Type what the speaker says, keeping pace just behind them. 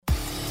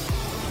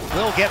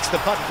Will gets the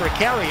puck for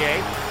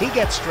Carrier. He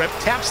gets stripped,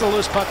 taps the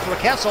loose puck for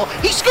Kessel.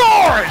 He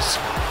scores!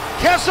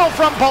 Kessel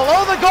from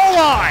below the goal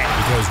line.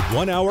 Because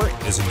 1 hour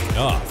isn't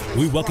enough.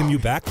 We welcome you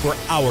back for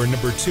hour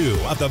number 2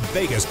 of the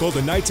Vegas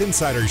Golden Knights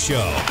Insider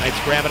Show.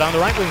 Knights grab it on the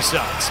right wing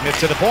side. Smith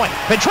to the point.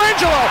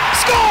 Pietrangelo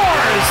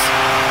scores!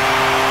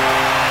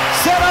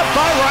 Set up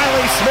by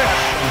Riley Smith.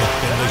 From the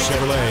Finley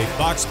Chevrolet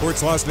Fox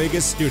Sports Las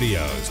Vegas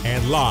studios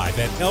and live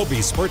at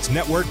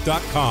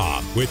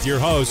lvsportsnetwork.com with your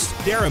hosts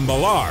Darren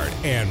Millard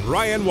and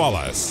Ryan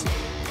Wallace.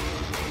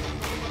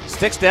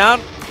 Sticks down,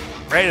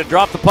 ready to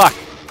drop the puck.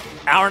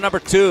 Hour number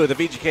 2 of the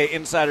VGK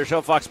Insider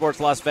Show, Fox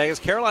Sports Las Vegas.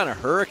 Carolina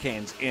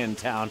Hurricanes in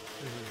town.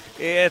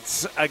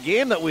 It's a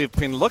game that we've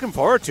been looking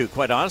forward to,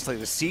 quite honestly,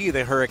 to see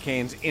the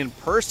Hurricanes in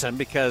person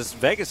because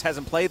Vegas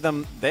hasn't played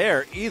them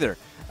there either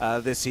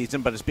this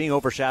season, but it's being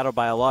overshadowed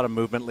by a lot of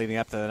movement leading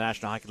up to the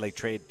National Hockey League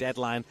trade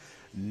deadline.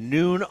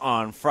 Noon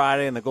on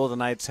Friday, and the Golden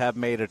Knights have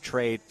made a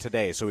trade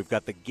today. So we've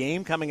got the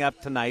game coming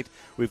up tonight.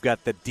 We've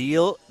got the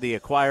deal, the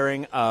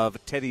acquiring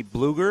of Teddy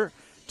Blueger,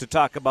 to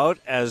talk about,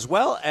 as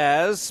well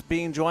as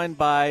being joined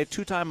by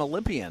two-time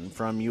Olympian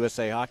from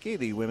USA Hockey,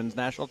 the women's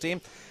national team.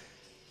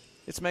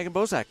 It's Megan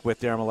Bozak with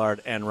Darren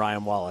Millard and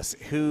Ryan Wallace,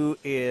 who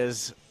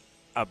is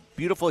a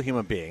beautiful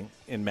human being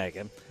in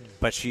Megan,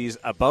 but she's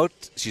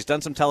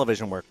done some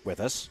television work with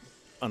us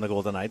on the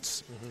Golden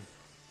Knights. Mm-hmm.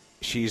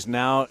 She's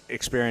now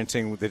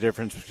experiencing the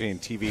difference between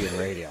TV and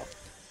radio.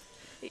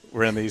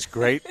 We're in these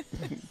great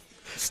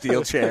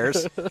steel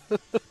chairs.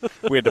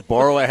 We had to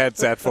borrow a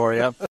headset for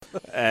you,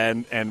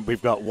 and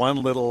we've got one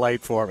little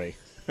light for me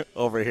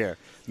over here.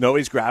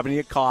 Nobody's grabbing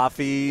you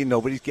coffee.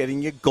 Nobody's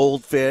getting you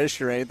goldfish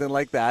or anything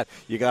like that.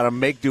 You got to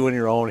make do on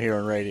your own here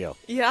on radio.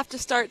 You have to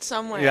start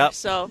somewhere. Yep.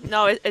 So,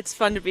 no, it's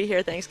fun to be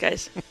here. Thanks,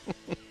 guys.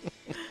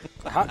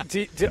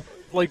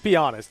 Be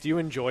honest. Do you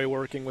enjoy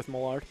working with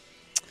Millard?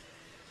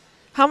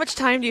 How much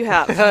time do you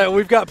have?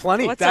 We've got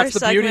plenty. That's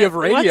the beauty of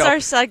radio. What's our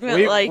segment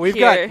we've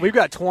here? We've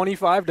got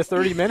 25 to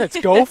 30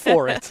 minutes. Go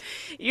for it.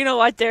 You know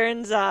what?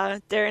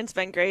 Darren's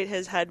been great.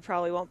 His head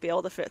probably won't be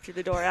able to fit through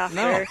the door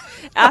after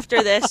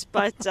this.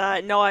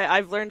 But, no,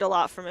 I've learned a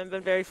lot from him.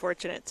 Been very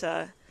fortunate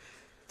to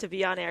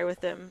be on air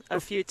with him a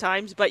few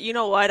times. But you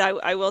know what?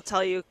 I will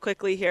tell you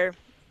quickly here.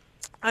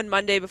 On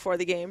Monday before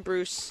the game,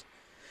 Bruce,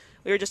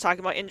 we were just talking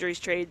about injuries,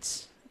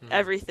 trades,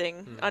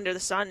 everything under the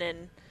sun,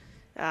 and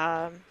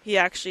he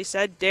actually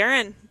said,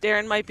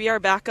 Darren might be our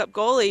backup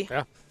goalie.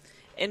 Yeah.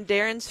 And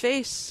Darren's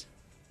face,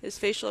 his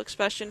facial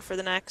expression for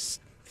the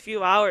next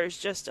few hours,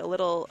 just a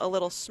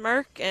little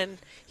smirk, and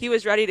he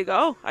was ready to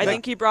go. I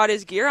think he brought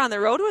his gear on the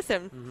road with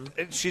him.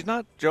 Mm-hmm. She's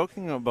not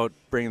joking about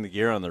bringing the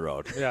gear on the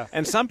road. Yeah.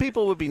 And some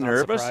people would be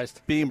nervous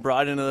surprised. being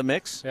brought into the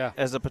mix Yeah.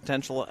 as a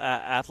potential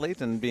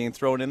athlete and being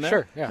thrown in there.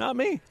 Sure, yeah. Not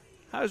me.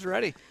 I was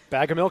ready.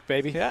 Bag of milk,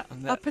 baby. Yeah.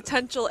 A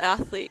potential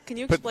athlete. Can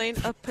you explain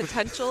a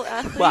potential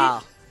athlete?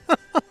 Wow.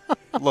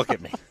 Look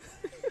at me.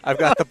 I've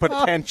got the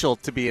potential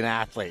to be an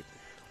athlete.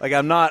 Like,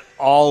 I'm not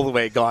all the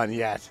way gone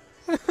yet.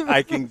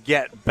 I can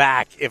get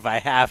back if I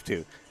have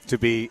to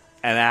be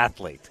an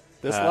athlete.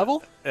 This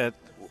level? At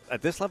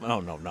this level?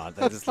 Oh, no, not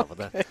at this level.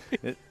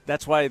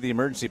 That's why the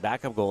emergency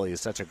backup goalie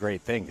is such a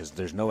great thing, because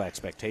there's no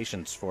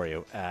expectations for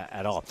you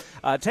at all.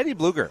 Teddy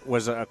Blueger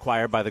was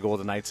acquired by the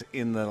Golden Knights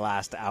in the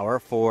last hour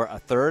for a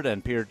third,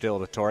 and Peter Del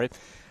Dottore.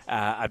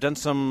 I've done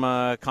some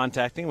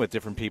contacting with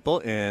different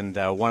people, and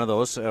one of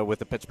those with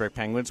the Pittsburgh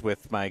Penguins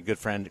with my good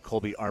friend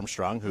Colby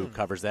Armstrong, who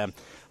covers them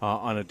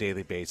on a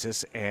daily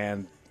basis.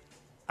 And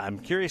I'm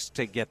curious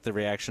to get the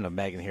reaction of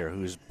Megan here,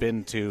 who's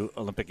been to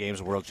Olympic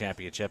Games, World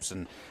Championships,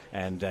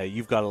 and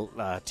you've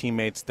got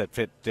teammates that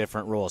fit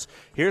different roles.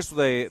 Here's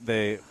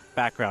the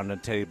background on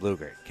Teddy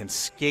Blueger. Can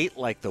skate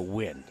like the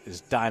wind,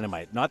 is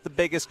dynamite. Not the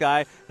biggest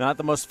guy, not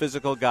the most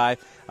physical guy,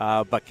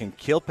 but can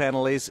kill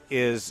penalties,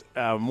 is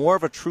more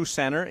of a true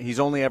center. He's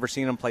only ever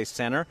seen him play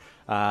center,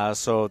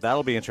 so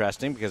that'll be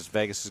interesting because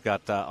Vegas has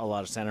got a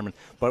lot of centermen.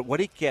 But what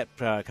he kept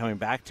coming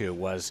back to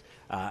was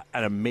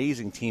an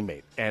amazing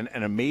teammate and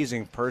an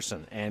amazing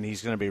person, and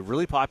he's going to be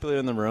really popular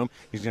in the room.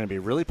 He's going to be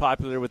really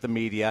popular with the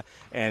media,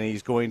 and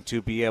he's going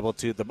to be able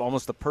to,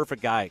 almost the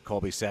perfect guy,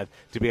 Colby said,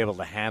 to be able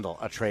to handle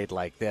a trade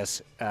like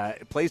this.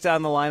 Plays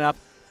down the lineup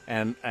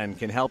and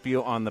can help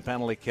you on the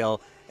penalty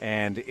kill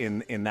and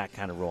in that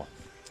kind of role.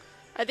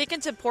 I think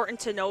it's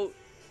important to note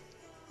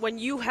when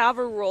you have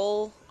a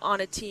role on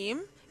a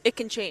team, it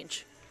can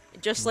change.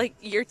 Just like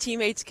your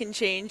teammates can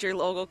change, your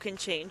logo can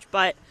change.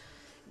 But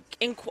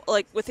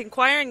with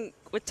inquiring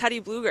with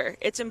Teddy Blueger,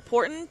 it's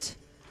important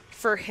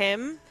for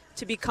him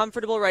to be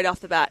comfortable right off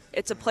the bat.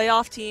 It's a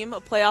playoff team,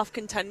 a playoff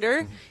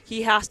contender.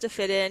 He has to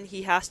fit in.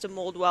 He has to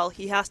mold well.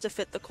 He has to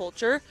fit the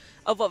culture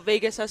of what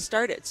Vegas has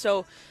started.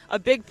 So a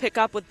big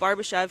pickup with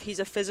Barbashev. He's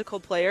a physical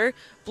player.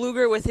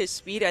 Blueger with his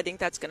speed, I think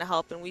that's going to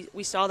help. And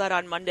we saw that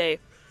on Monday.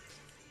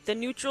 The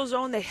neutral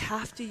zone, they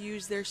have to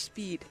use their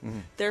speed.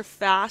 They're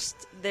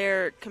fast.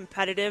 They're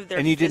competitive. They're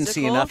And you didn't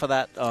physical. see enough of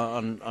that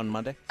on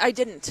Monday? I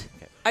didn't.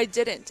 Okay. I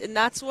didn't. And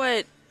that's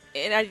what –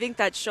 and I think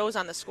that shows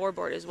on the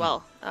scoreboard as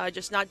well.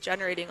 Just not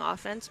generating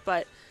offense,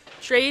 but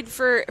Trade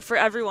for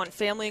everyone,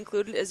 family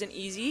included, isn't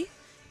easy.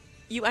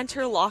 You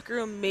enter a locker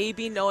room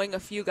maybe knowing a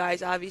few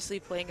guys, obviously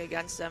playing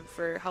against them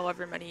for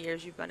however many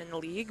years you've been in the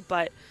league,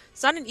 but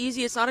it's not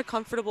it's not a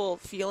comfortable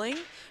feeling,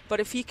 but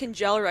if he can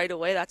gel right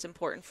away, that's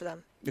important for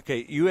them.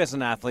 Okay, you as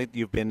an athlete,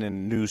 you've been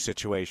in new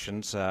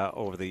situations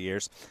over the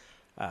years.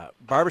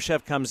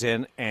 Barbashev comes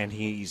in, and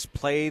he's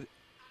played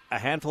a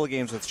handful of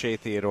games with Shea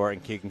Theodore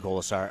and Keegan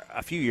Colasar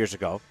a few years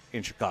ago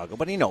in Chicago,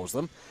 but he knows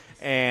them,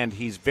 and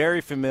he's very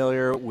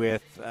familiar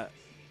with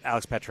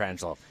Alex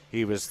Pietrangelo.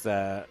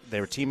 They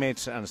were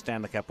teammates on a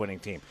Stanley Cup winning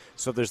team,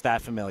 so there's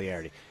that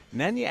familiarity. And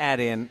then you add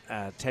in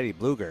Teddy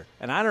Blueger,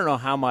 and I don't know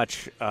how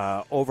much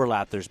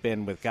overlap there's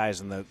been with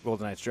guys in the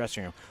Golden Knights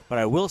dressing room, but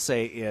I will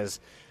say is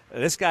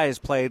this guy has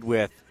played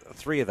with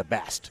three of the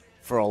best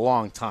for a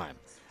long time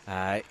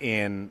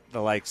in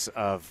the likes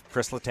of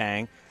Chris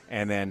Letang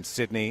and then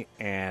Sidney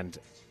and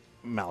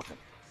Malcolm.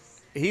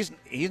 He's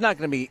not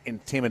going to be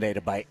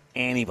intimidated by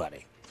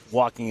anybody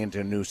walking into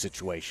a new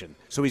situation,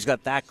 so he's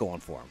got that going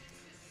for him.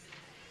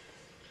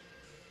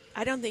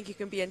 I don't think you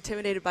can be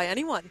intimidated by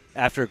anyone.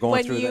 After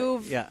going through that,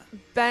 when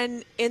you've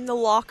been in the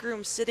locker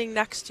room, sitting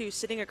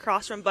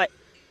across from, but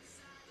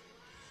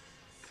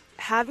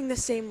having the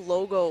same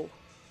logo,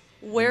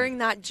 wearing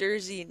that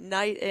jersey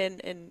night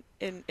in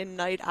and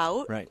night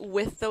out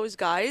with those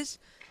guys,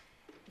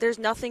 there's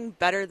nothing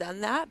better than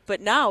that. But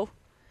now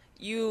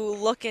you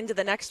look into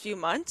the next few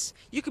months,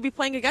 you could be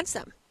playing against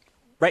them.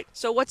 Right.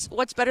 So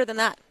what's better than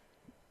that?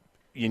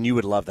 And you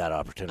would love that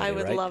opportunity, I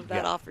would right? love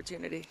that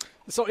opportunity.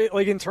 So,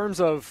 in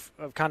terms of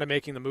kind of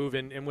making the move,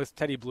 and with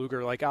Teddy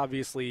Blueger,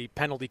 obviously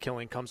penalty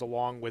killing comes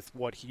along with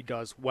what he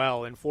does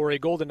well. And for a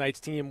Golden Knights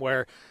team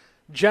where,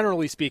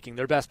 generally speaking,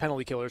 their best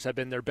penalty killers have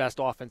been their best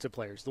offensive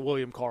players, the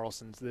William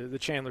Karlssons, the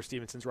Chandler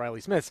Stevensons,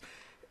 Riley Smiths,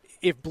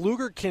 if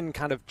Blueger can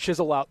kind of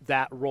chisel out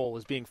that role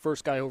as being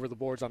first guy over the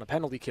boards on a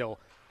penalty kill,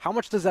 how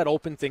much does that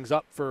open things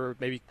up for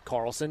maybe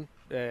Karlsson,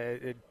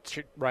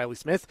 Riley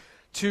Smith,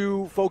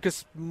 to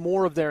focus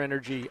more of their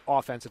energy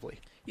offensively?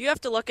 You have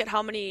to look at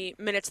how many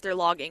minutes they're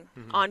logging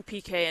on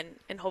PK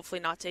and hopefully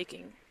not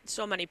taking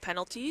so many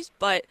penalties.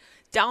 But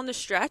down the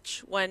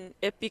stretch, when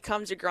it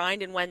becomes a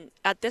grind, and when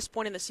at this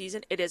point in the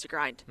season, it is a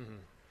grind.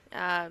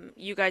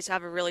 You guys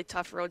have a really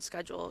tough road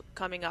schedule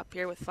coming up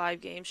here with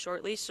 5 games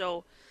shortly.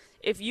 So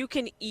if you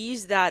can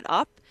ease that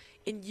up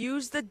and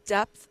use the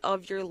depth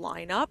of your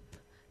lineup,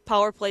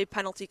 power play,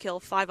 penalty kill,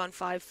 5-on-5,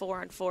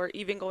 4-on-4,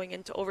 even going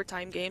into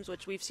overtime games,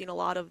 which we've seen a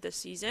lot of this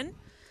season,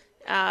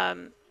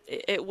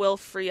 it will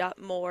free up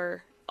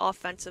more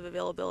offensive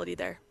availability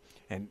there.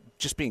 And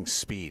just being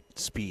speed.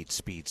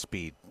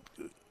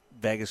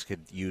 Vegas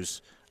could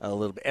use a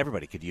little bit.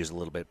 Everybody could use a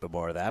little bit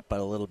more of that, but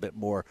a little bit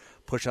more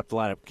push up the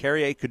lineup.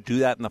 Carrier could do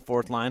that in the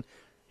fourth line.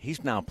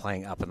 He's now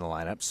playing up in the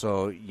lineup,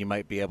 so you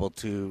might be able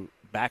to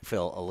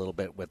backfill a little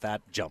bit with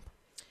that jump.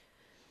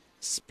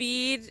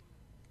 Speed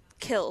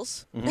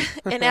kills.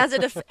 And as a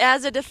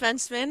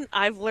defenseman,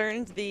 I've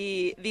learned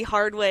the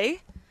hard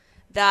way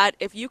that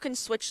if you can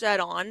switch that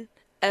on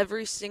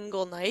every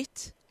single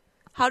night,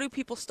 how do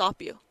people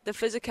stop you? The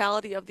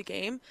physicality of the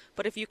game,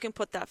 but if you can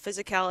put that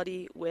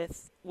physicality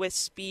with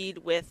speed,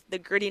 with the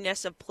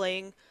grittiness of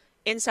playing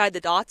inside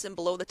the dots and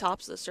below the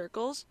tops of the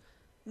circles,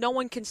 no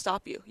one can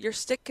stop you. Your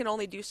stick can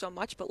only do so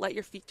much, but let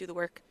your feet do the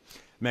work.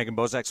 Megan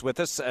Bozak's with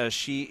us.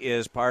 She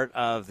is part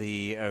of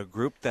the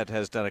group that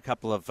has done a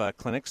couple of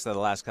clinics the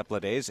last couple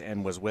of days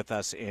and was with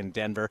us in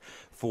Denver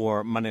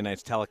for Monday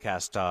night's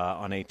telecast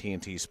on AT&T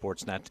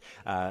Sportsnet.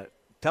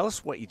 Tell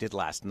us what you did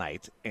last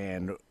night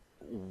and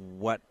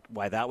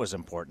why that was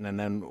important, and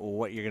then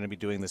what you're going to be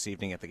doing this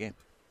evening at the game.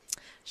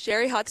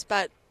 Sherry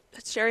Hotspeth,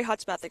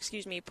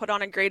 put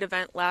on a great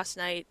event last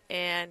night,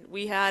 and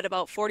we had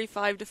about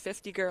 45 to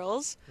 50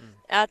 girls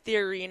at the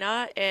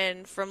arena,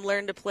 and from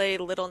Learn to Play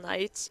Little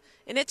Knights,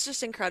 and it's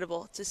just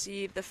incredible to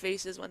see the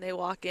faces when they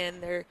walk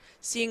in. They're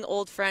seeing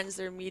old friends,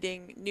 they're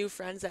meeting new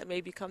friends that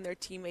may become their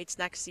teammates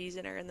next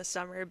season or in the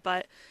summer,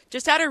 but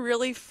just had a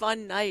really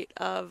fun night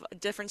of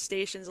different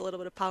stations, a little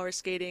bit of power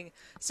skating,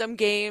 some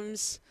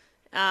games.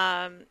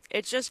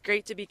 It's just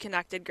great to be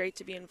connected, great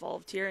to be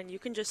involved here, and you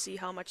can just see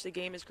how much the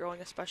game is growing,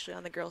 especially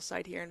on the girls'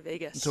 side here in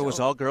Vegas. So it was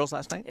all girls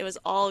last night? It was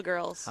all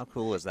girls. How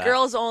cool is that?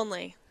 Girls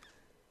only.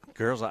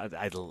 Girls, I love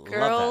that.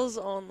 Girls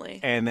only.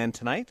 And then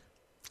tonight?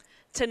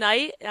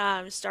 Tonight,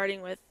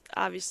 starting with,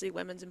 obviously,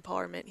 women's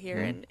empowerment here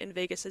in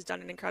Vegas has done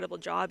an incredible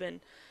job,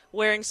 and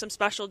wearing some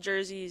special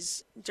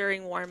jerseys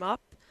during warm-up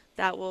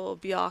that will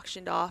be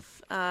auctioned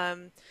off.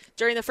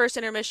 During the first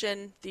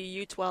intermission,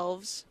 the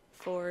U12s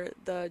for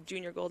the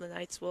Junior Golden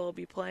Knights will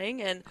be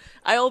playing, and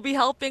I will be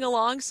helping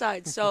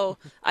alongside. So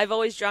I've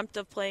always dreamt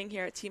of playing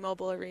here at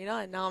T-Mobile Arena,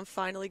 and now I'm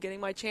finally getting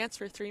my chance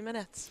for 3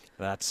 minutes.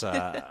 That's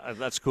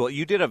cool.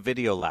 You did a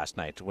video last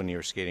night when you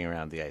were skating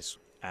around the ice.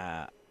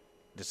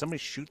 Did somebody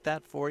shoot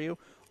that for you,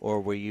 or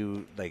were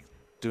you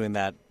doing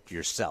that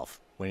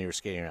yourself when you were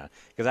skating around?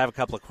 Because I have a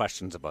couple of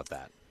questions about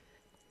that.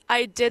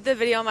 I did the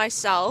video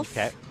myself.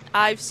 Okay.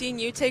 I've seen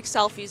you take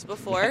selfies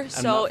before,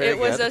 so it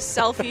was a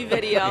selfie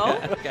video.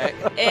 Okay.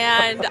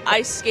 And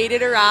I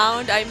skated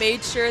around. I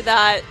made sure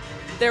that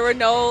There were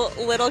no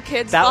little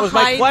kids That behind was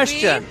my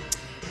question. me.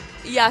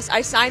 Yes,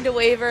 I signed a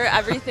waiver.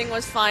 Everything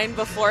was fine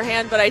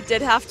beforehand, but I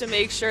did have to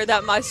make sure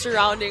that my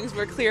surroundings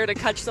were clear to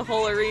catch the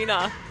whole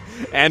arena.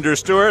 Andrew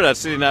Stewart at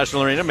City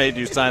National Arena made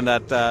you sign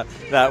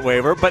that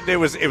waiver, but it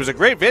was a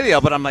great video.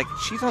 But I'm like,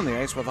 she's on the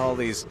ice with all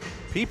these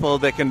people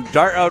that can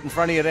dart out in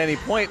front of you at any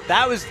point.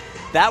 That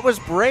was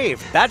brave.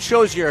 That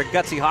shows you're a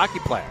gutsy hockey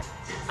player.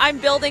 I'm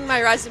building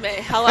my resume,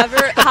 however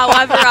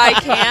I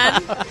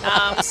can.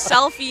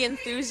 Selfie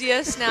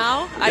enthusiast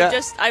now.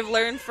 Yeah. I've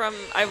learned from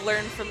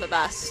the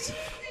best.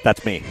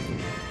 That's me.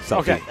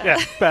 Okay,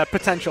 yeah,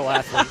 potential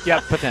athlete.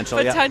 Yep. Potential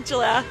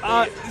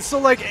athlete. So,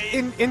 like,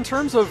 in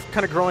terms of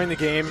kind of growing the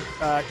game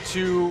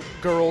to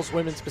girls,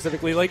 women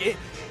specifically, like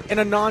in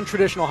a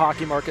non-traditional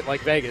hockey market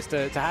like Vegas,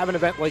 to have an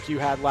event like you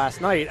had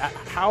last night,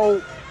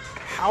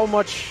 how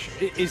much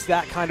is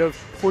that kind of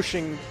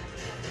pushing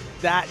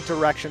that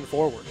direction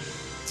forward?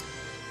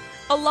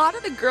 A lot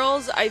of the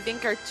girls, I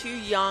think, are too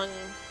young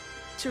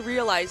to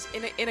realize,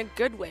 in a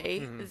good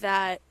way,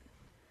 that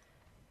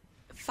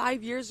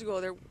 5 years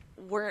ago there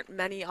weren't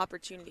many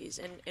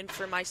opportunities. And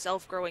for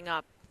myself growing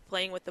up,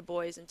 playing with the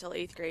boys until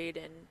 8th grade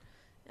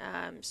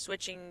and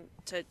switching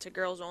to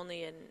girls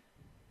only and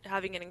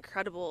having an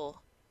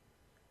incredible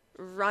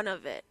run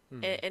of it,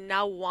 and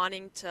now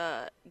wanting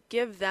to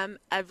give them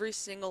every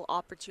single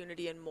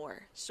opportunity and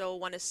more. So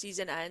when a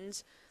season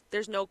ends,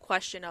 there's no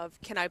question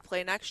of, can I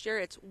play next year?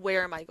 It's,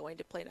 where am I going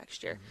to play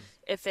next year?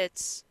 If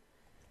it's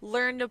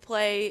learn to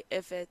play,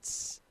 if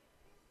it's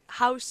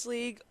house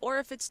league, or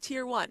if it's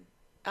tier 1.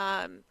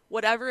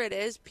 Whatever it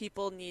is,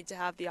 people need to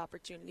have the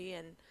opportunity.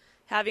 And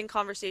having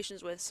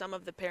conversations with some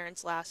of the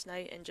parents last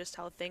night and just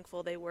how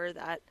thankful they were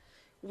that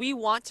we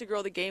want to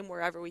grow the game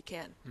wherever we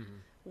can.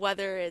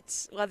 Whether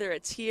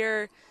it's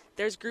here,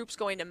 there's groups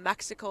going to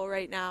Mexico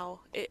right now.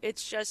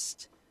 It's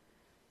just,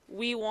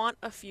 we want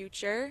a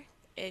future.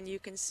 And you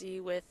can see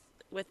with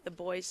the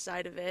boys'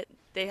 side of it,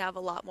 they have a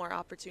lot more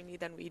opportunity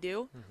than we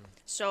do.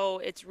 So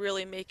it's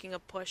really making a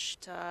push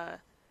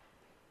to,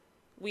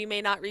 we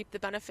may not reap the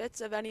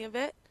benefits of any of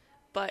it,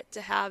 but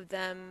to have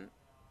them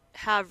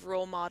have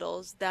role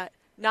models that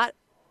not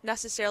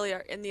necessarily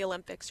are in the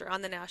Olympics or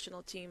on the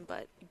national team,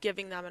 but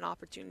giving them an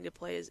opportunity to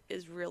play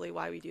is really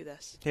why we do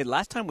this. Okay,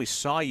 last time we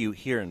saw you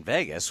here in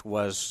Vegas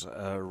was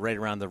right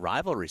around the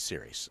Rivalry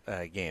Series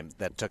game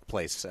that took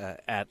place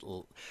at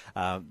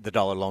the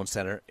Dollar Loan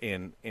Center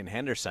in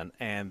Henderson,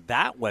 and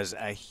that was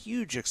a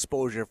huge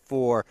exposure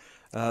for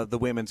the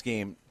women's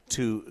game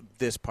to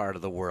this part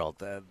of the world.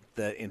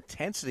 The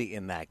intensity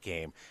in that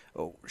game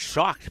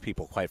shocked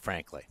people, quite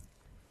frankly.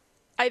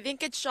 I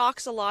think it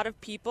shocks a lot of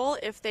people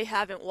if they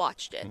haven't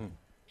watched it.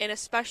 And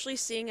especially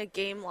seeing a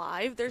game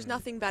live, there's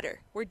nothing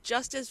better. We're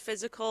just as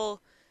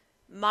physical,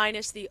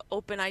 minus the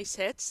open ice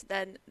hits,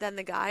 than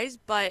the guys,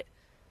 but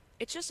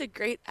it's just a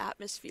great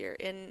atmosphere.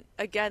 And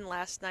again,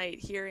 last night,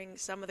 hearing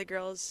some of the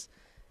girls,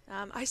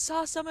 I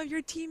saw some of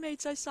your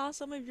teammates, I saw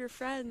some of your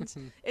friends.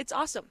 It's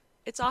awesome.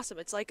 It's awesome.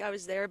 It's like I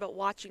was there, but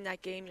watching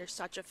that game, you're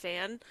such a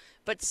fan.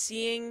 But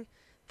seeing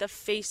the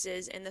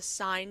faces and the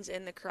signs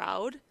in the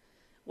crowd,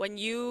 when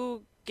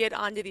you get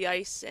onto the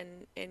ice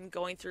and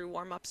going through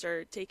warm-ups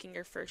or taking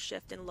your first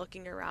shift and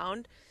looking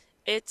around,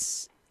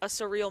 it's a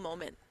surreal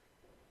moment.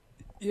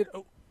 You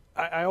know,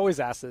 I always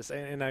ask this,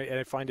 and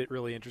I find it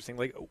really interesting.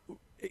 Like,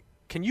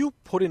 can you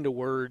put into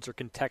words or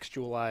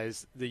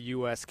contextualize the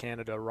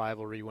U.S.-Canada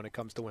rivalry when it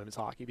comes to women's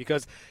hockey?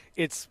 Because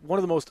it's one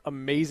of the most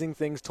amazing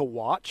things to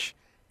watch,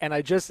 and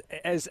I just,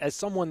 as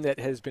someone that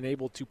has been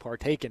able to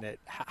partake in it,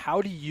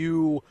 how do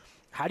you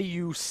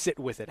sit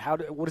with it?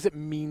 What does it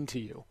mean to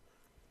you?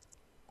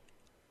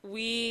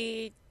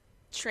 We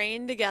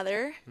train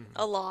together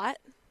a lot.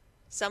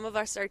 Some of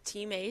us are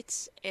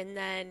teammates, and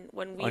then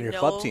when we on your know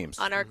club teams.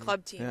 On our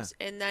club teams,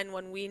 and then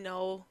when we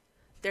know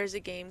there's a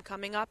game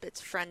coming up,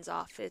 it's friends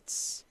off.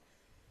 It's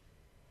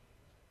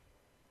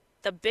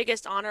the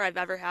biggest honor I've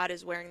ever had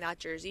is wearing that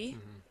jersey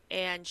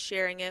and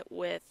sharing it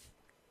with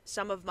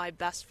some of my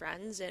best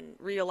friends and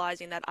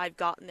realizing that I've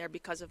gotten there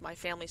because of my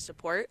family's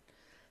support.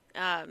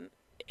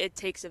 It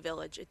takes a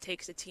village. It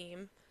takes a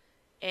team.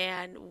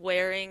 And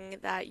wearing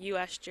that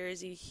U.S.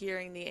 jersey,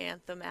 hearing the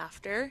anthem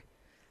after,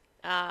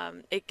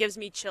 it gives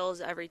me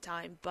chills every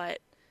time. But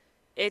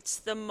it's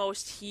the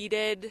most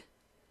heated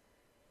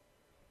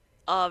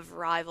of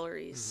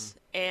rivalries.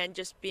 And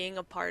just being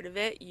a part of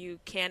it, you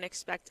can't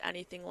expect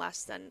anything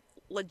less than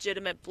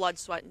legitimate blood,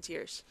 sweat, and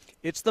tears.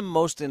 It's the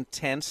most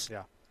intense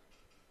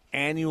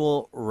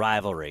annual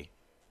rivalry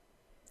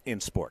in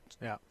sports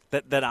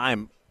that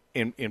I'm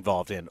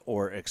involved in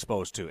or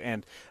exposed to.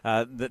 And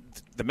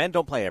the men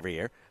don't play every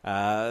year.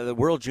 The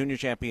World Junior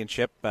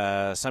Championship,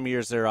 some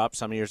years they're up,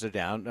 some years they're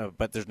down,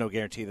 but there's no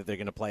guarantee that they're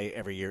going to play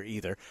every year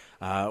either.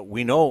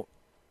 We know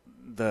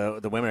the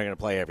women are going to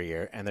play every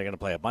year, and they're going to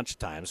play a bunch of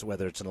times,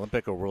 whether it's an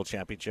Olympic or World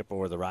Championship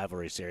or the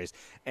rivalry series.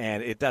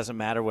 And it doesn't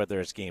matter whether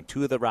it's Game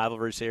 2 of the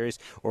rivalry series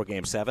or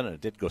Game 7, and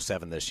it did go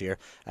 7 this year.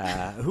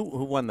 Who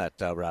won that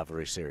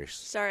rivalry series?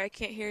 Sorry, I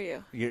can't hear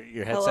you.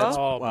 Your headset's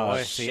Oh,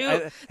 boy.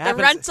 Shoot,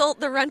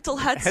 the rental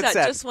headset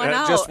just went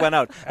out. Just went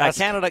out.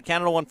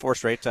 Canada won 4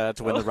 straight to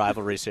win the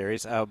rivalry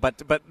series.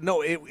 But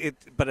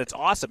it's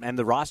awesome, and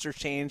the roster's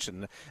changed,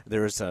 and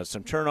there was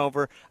some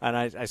turnover. And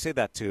I say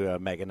that to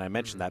Megan. I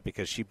mentioned that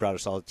because she brought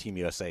us all the Team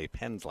USA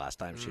pens last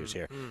time she was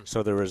here.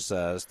 So there was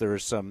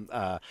some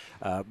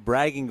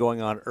bragging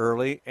going on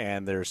early,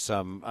 and there's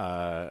some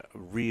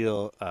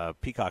real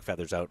peacock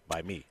feathers out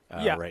by me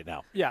right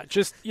now. Yeah,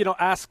 just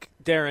ask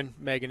Darren,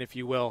 Megan, if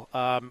you will,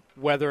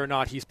 whether or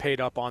not he's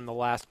paid up on the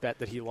last bet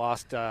that he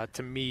lost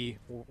to me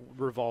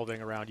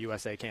revolving around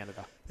USA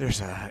Canada.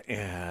 There's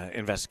a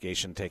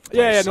investigation taking place.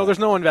 Yeah, no, there's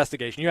no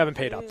investigation. You haven't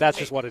paid up. That's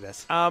just what it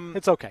is.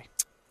 It's okay.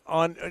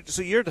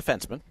 So you're a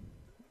defenseman.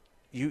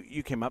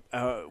 You came up.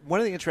 One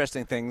of the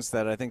interesting things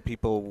that I think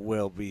people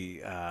will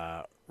be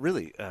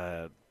really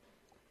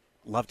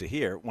love to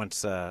hear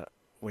once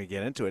we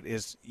get into it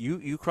is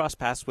you crossed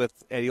paths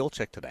with Eddie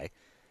Olczyk today,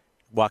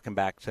 walking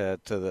back to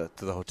the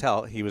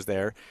hotel. He was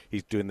there.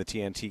 He's doing the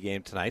TNT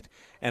game tonight,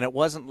 and it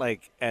wasn't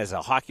like as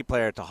a hockey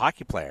player to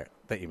hockey player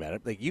that you met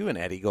him. Like you and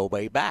Eddie go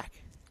way back.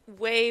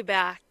 Way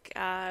back.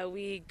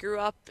 We grew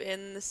up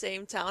in the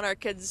same town. Our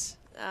kids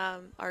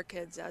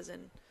as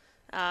in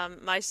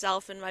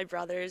myself and my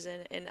brothers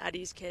and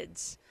Eddie's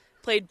kids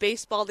played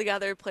baseball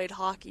together, played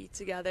hockey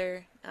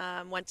together,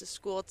 went to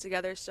school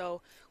together.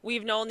 So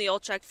we've known the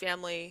Olczyk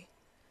family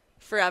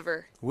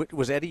forever.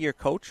 Was Eddie your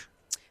coach?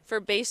 For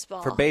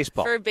baseball.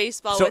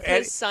 So with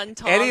his son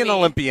Tommy. Eddie, an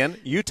Olympian.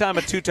 You, Tom,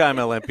 a 2-time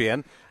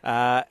Olympian.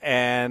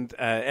 And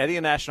Eddie,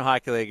 a National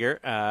Hockey Leaguer.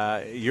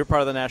 You're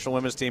part of the National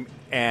Women's Team.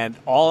 And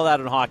all of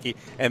that in hockey.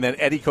 And then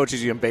Eddie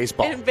coaches you in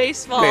baseball. In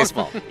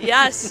baseball.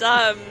 Yes.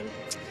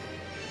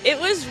 It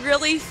was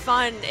really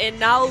fun. And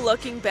now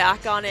looking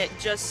back on it,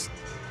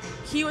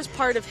 he was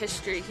part of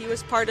history. He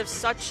was part of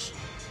such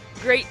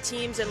great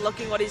teams, and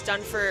looking what he's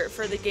done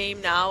for the game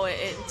now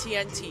in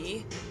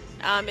TNT.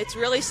 It's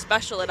really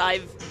special that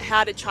I've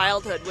had a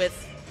childhood with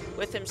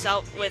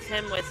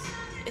him, with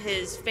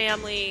his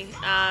family,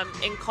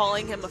 and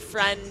calling him a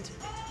friend,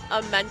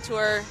 a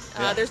mentor.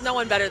 There's no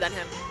one better than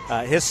him.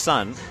 His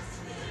son,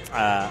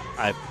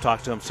 I've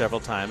talked to him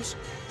several times.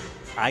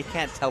 I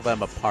can't tell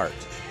them apart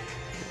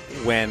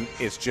when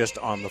it's just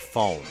on the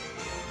phone.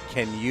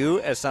 Can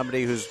you, as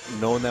somebody who's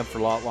known them for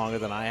a lot longer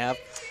than I have,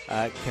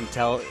 can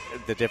tell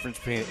the difference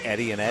between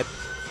Eddie and Ed?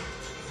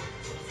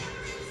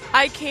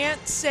 I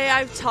can't say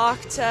I've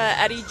talked to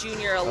Eddie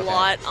Jr. a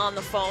lot on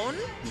the phone,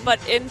 but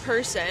in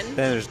person.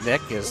 Then there's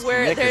Nick. There's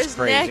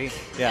crazy. Nick.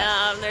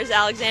 Yeah. There's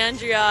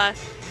Alexandria.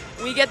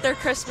 We get their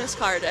Christmas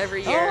card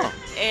every year. Oh,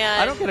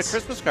 and I don't get a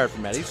Christmas card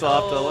from Eddie, so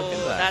I'll have to look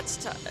into that.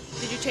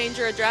 That's Did you change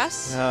your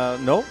address?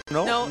 No.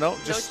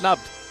 Just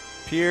snubbed.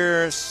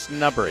 Pure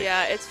snubbery.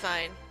 Yeah, it's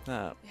fine.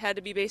 Had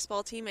to be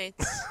baseball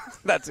teammates.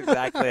 That's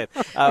exactly it.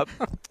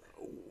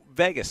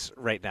 Vegas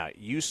right now,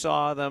 you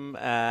saw them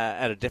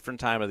at a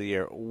different time of the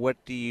year. What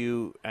do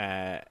you,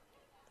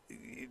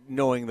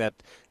 knowing that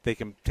they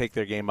can take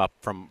their game up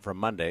from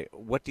Monday,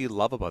 what do you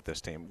love about this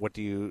team? What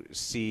do you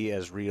see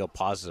as real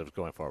positives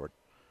going forward?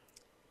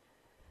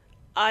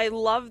 I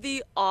love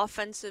the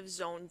offensive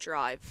zone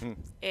drive.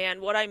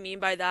 And what I mean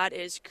by that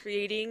is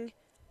creating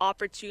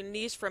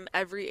opportunities from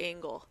every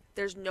angle.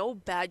 There's no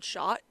bad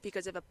shot,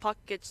 because if a puck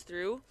gets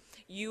through,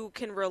 you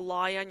can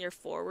rely on your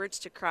forwards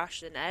to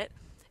crash the net.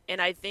 And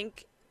I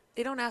think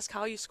they don't ask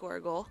how you score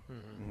a goal.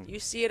 Mm-hmm. You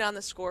see it on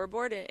the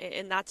scoreboard,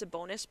 and that's a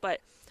bonus. But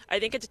I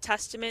think it's a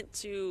testament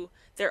to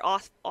their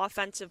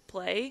offensive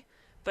play.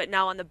 But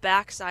now on the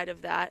backside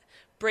of that,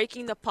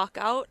 breaking the puck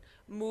out,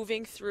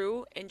 moving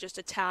through, and just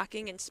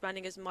attacking and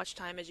spending as much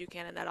time as you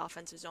can in that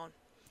offensive zone.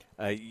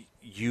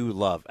 You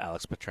love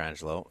Alex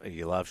Pietrangelo.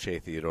 You love Shea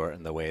Theodore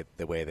and the way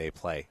they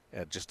play.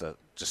 Just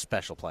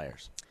special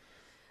players.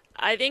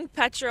 I think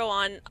Petro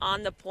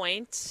on the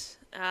point.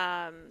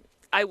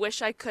 I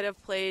wish I could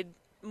have played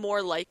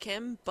more like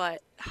him,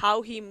 but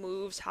how he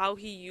moves, how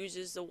he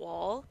uses the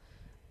wall,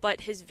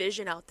 but his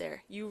vision out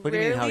there. What do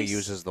you mean how he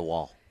uses the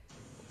wall?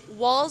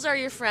 Walls are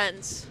your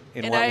friends.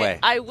 In what way?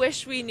 I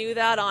wish we knew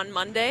that on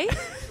Monday.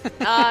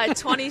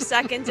 20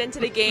 seconds into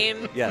the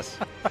game. Yes.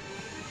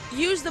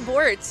 Use the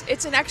boards.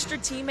 It's an extra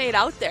teammate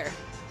out there.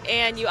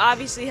 And you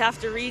obviously have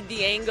to read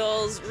the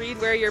angles, read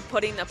where you're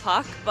putting the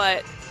puck,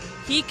 but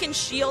he can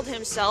shield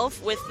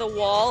himself with the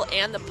wall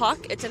and the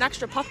puck. It's an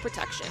extra puck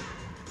protection.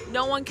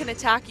 No one can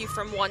attack you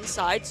from one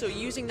side, so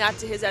using that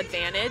to his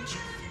advantage.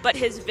 But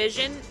his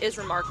vision is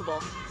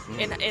remarkable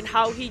in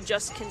how he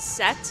just can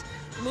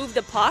move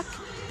the puck,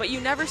 but you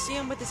never see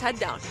him with his head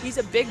down. He's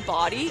a big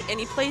body, and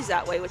he plays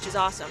that way, which is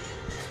awesome.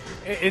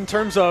 In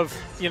terms of,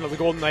 the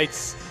Golden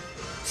Knights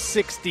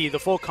 60, the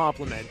full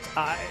complement,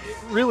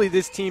 really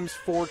this team's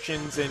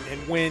fortunes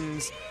and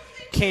wins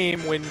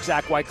came when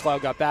Zach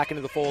Whitecloud got back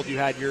into the fold. You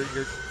had your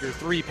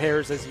 3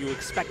 pairs as you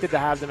expected to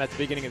have them at the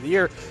beginning of the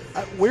year.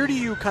 Where do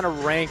you kind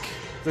of rank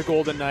the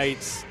Golden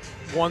Knights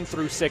 1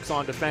 through 6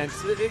 on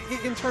defense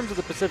in terms of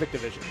the Pacific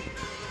Division?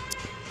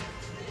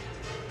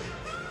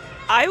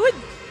 I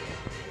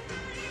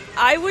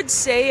would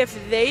say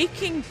if they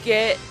can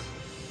get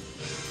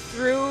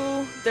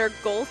through their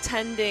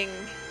goaltending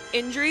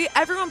injury,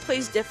 everyone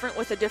plays different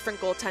with a different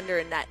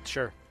goaltender in net.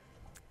 Sure.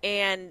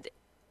 And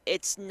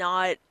it's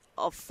not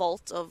a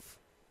fault of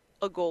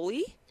a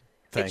goalie.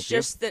 Thank you.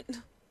 Just that.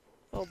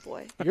 Oh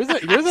boy. You're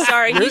the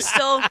Sorry,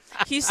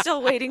 he's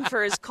still waiting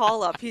for his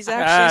call up. He's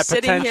actually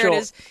sitting here in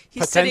his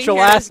potential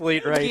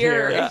athlete right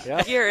here.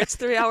 Gear. It's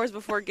 3 hours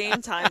before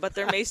game time, but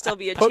there may still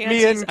be a Put chance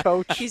me in,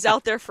 coach. He's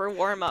out there for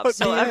warm-ups.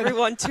 So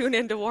everyone tune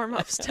into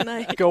warm-ups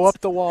tonight. Go up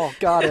the wall.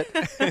 Got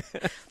it.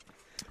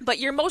 But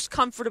you're most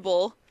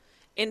comfortable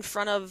in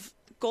front of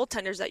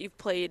goaltenders that you've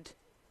played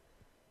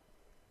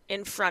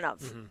in front of.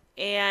 Mm-hmm.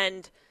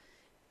 And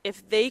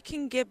if they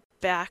can get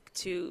back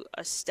to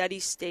a steady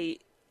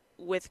state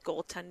with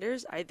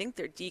goaltenders, I think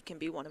their D can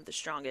be one of the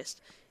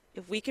strongest.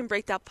 If we can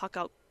break that puck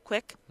out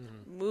quick,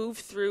 move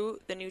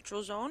through the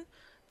neutral zone,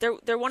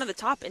 they're one of the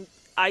top. And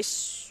I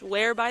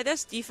swear by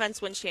this,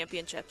 defense wins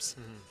championships.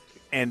 Mm-hmm.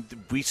 And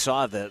we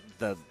saw the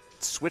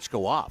switch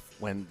go off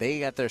when they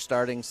got their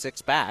starting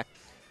 6 back.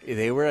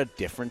 They were a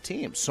different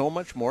team, so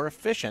much more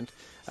efficient,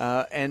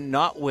 and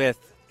not with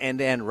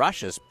end-to-end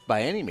rushes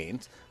by any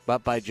means,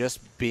 but by just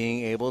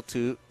being able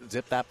to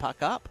zip that puck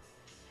up.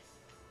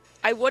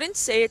 I wouldn't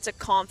say it's a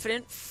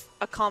confidence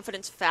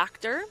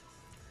factor,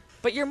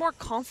 but you're more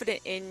confident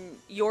in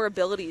your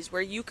abilities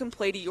where you can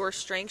play to your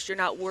strengths. You're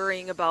not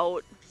worrying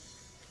about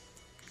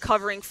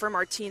covering for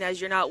Martinez.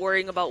 You're not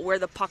worrying about where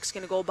the puck's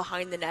going to go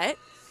behind the net.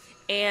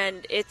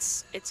 And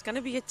it's going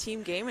to be a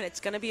team game, and it's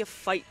going to be a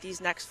fight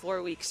these next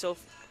 4 weeks. So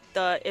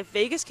if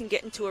Vegas can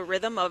get into a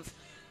rhythm of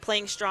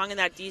playing strong in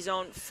that D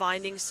zone,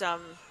 finding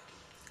some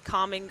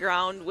common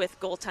ground with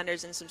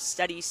goaltenders and some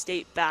steady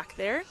state back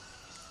there,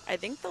 I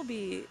think they'll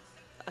be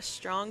a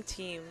strong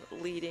team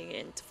leading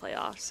into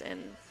playoffs,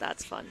 and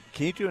that's fun.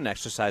 Can you do an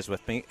exercise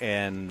with me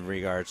in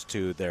regards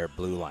to their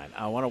blue line?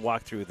 I want to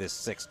walk through this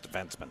 6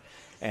 defenseman,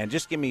 and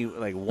just give me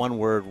like one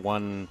word,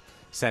 one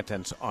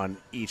sentence on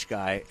each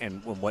guy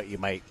and what you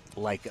might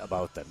like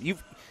about them. You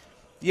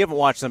haven't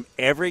watched them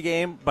every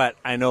game, but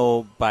I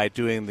know by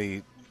doing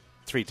the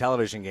 3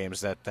 television games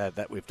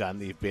that we've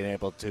done, you've been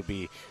able to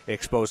be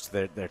exposed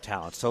to their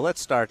talent. So let's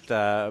start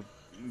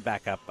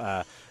back up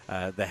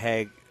the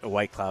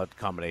Hague-Whitecloud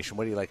combination.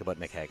 What do you like about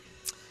Nick Hague?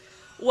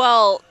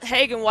 Well,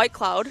 Hague and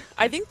Whitecloud,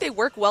 I think they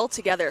work well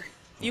together.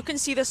 You can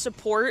see the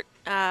support,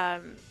 I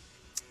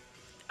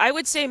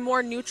would say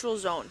more neutral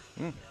zone,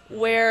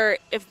 where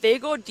if they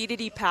go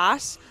D-to-D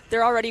pass,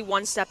 they're already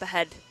one step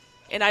ahead.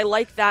 And I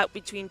like that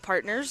between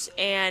partners,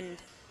 and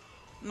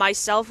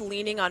myself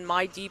leaning on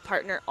my D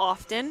partner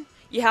often,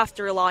 you have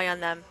to rely on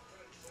them.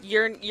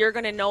 You're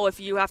going to know if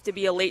you have to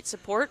be a late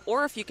support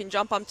or if you can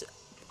jump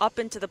up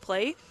into the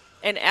play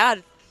and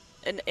add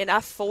an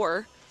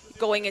F4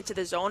 going into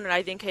the zone. And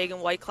I think Hague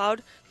and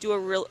Whitecloud do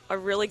a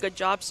really good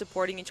job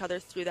supporting each other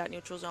through that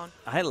neutral zone.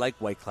 I like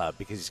Whitecloud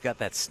because he's got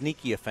that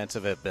sneaky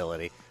offensive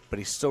ability, but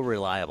he's so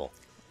reliable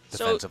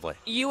defensively.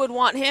 So you would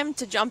want him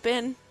to jump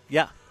in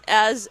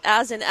as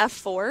an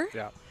F4.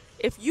 Yeah.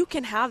 If you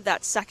can have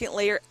that second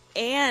layer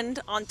and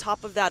on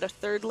top of that a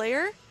third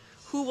layer,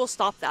 who will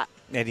stop that?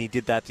 And he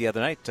did that the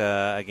other night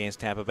against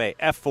Tampa Bay.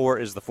 F4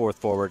 is the 4th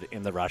forward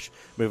in the rush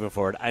moving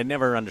forward. I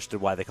never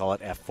understood why they call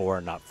it F4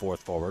 and not 4th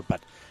forward,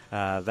 but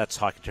that's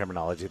hockey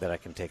terminology that I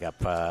can take up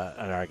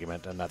an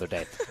argument another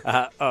day.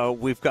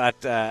 We've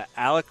got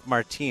Alec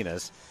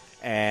Martinez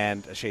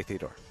and Shea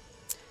Theodore.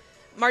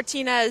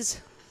 Martinez,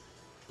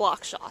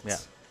 block shots. Yeah.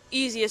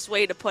 Easiest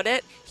way to put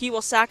it. He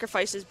will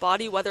sacrifice his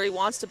body whether he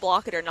wants to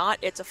block it or not.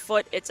 It's a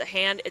foot, it's a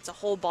hand, it's a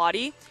whole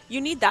body. You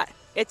need that.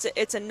 It's a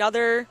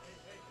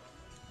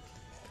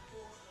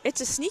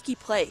sneaky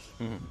play.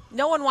 Mm-hmm.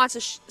 No one wants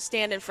to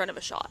stand in front of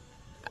a shot.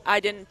 I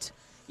didn't.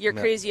 You're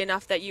crazy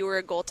enough that you were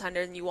a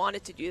goaltender and you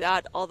wanted to do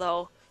that,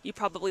 although you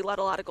probably let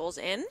a lot of goals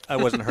in. I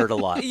wasn't hurt a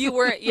lot. You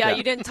weren't. Yeah,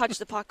 you didn't touch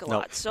the puck a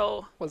lot.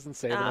 So wasn't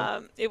saving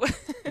it.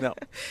 No.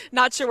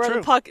 Not sure where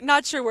the puck.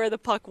 Not sure where the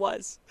puck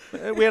was.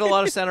 We had a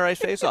lot of center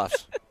ice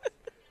faceoffs.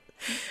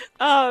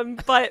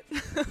 But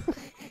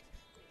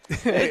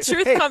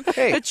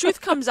the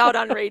truth comes out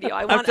on radio.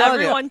 I want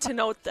everyone to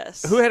note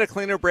this. Who had a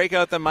cleaner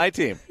breakout than my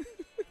team?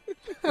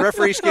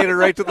 Referee skated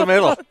right to the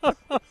middle.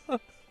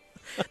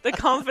 The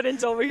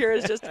confidence over here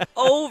is just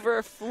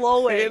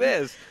overflowing. It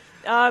is.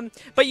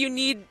 But you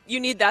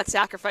need that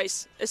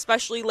sacrifice,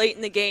 especially late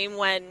in the game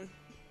when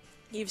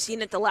you've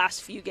seen it the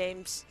last few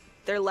games.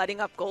 They're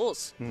letting up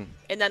goals and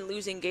then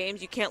losing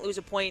games. You can't lose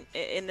a point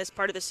in this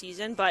part of the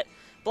season, but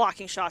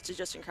blocking shots is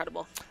just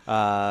incredible.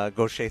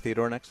 Go Shea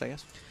Theodore next, I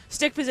guess.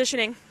 Stick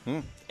positioning,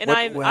 and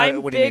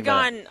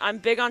I'm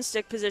big on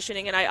stick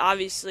positioning, and I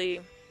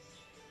obviously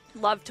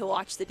love to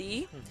watch the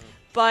D,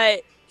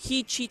 but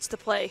he cheats the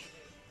play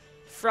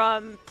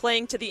from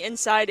playing to the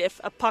inside. If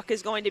a puck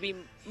is going to be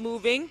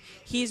moving,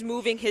 he's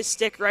moving his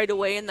stick right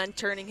away and then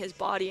turning his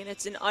body. And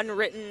it's an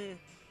unwritten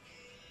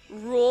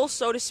rule,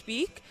 so to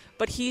speak,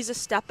 but he's a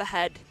step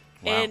ahead.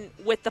 Wow. And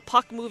with the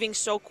puck moving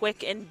so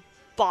quick and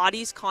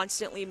bodies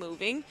constantly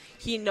moving,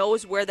 he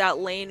knows where that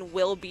lane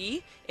will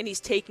be, and he's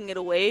taking it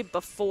away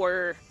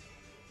before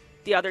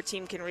the other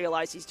team can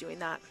realize he's doing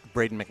that.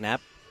 Braden McNabb.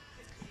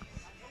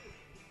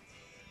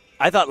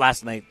 I thought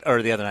last night,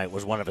 or the other night,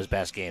 was one of his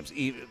best games.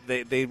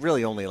 They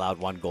really only allowed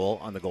one goal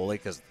on the goalie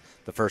because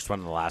the first one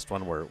and the last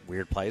one were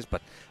weird plays,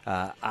 but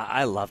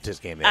I loved his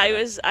game. I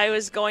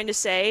was going to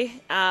say,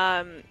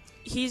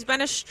 he's been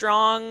a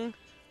strong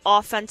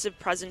offensive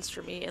presence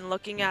for me. And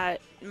looking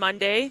at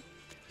Monday,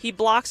 he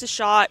blocks a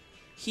shot,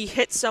 he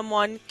hits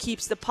someone,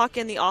 keeps the puck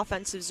in the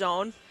offensive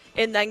zone,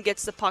 and then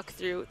gets the puck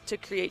through to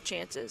create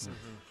chances.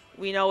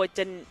 Mm-hmm. We know it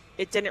didn't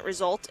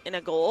result in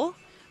a goal,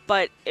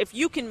 but if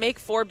you can make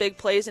 4 big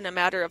plays in a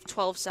matter of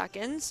 12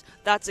 seconds,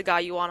 that's a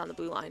guy you want on the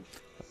blue line.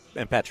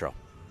 And Petro.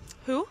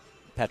 Who?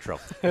 Petro.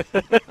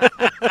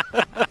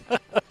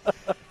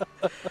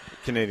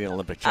 Canadian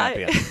Olympic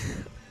champion.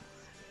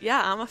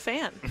 Yeah, I'm a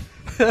fan.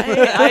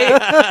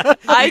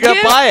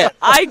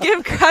 I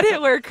give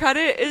credit where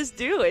credit is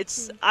due.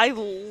 I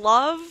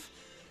love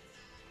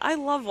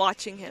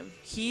watching him.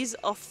 He's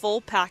a full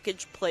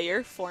package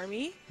player for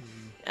me.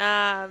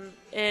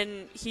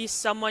 And he's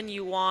someone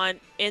you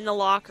want in the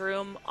locker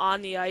room,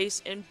 on the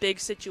ice, in big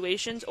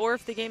situations, or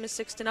if the game is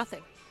 6-0.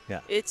 Yeah.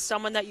 It's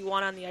someone that you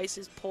want on the ice.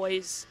 His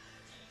poise,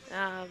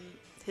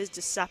 his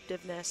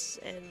deceptiveness,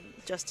 and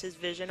just his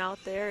vision out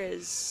there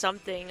is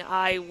something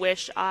I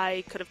wish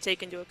I could have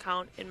taken into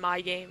account in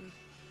my game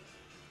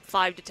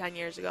 5 to 10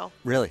 years ago.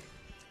 Really?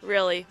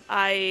 Really.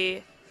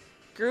 I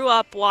grew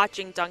up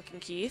watching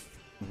Duncan Keith,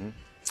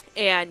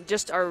 and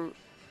just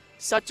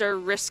such a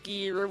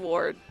risky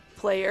reward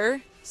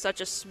player, such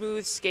a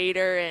smooth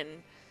skater, and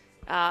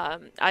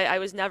I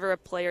was never a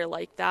player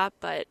like that,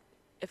 but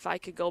if I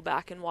could go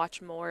back and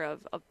watch more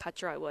of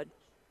Petro, I would.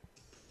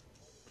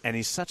 And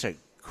he's such a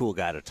cool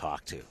guy to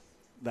talk to.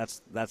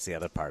 That's the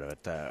other part of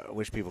it. I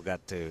wish people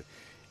got to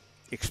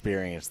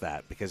experience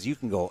that, because you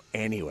can go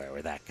anywhere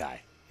with that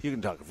guy. You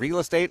can talk real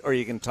estate, or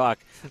you can talk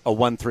a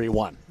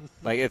 1-3-1,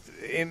 like it's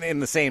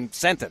in the same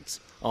sentence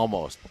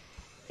almost.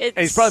 And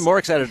he's probably more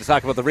excited to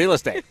talk about the real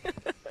estate.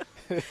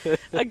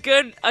 a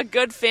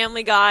good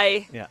family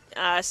guy.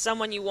 Yeah.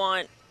 Someone you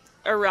want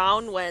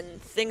around when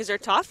things are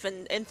tough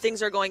and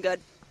things are going good.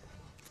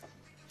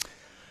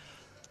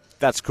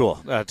 That's cool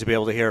to be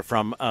able to hear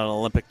from an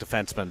Olympic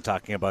defenseman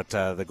talking about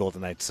the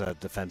Golden Knights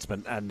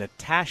defenseman.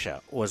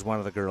 Natasha was one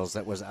of the girls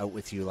that was out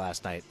with you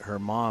last night. Her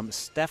mom,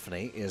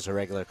 Stephanie, is a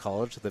regular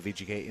caller to the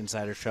VGK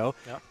Insider Show,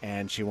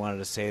 and she wanted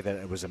to say that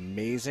it was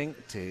amazing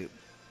to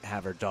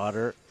have her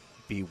daughter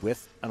be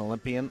with an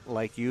Olympian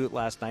like you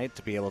last night,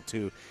 to be able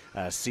to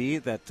see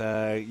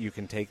that you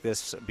can take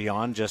this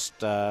beyond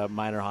just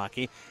minor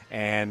hockey,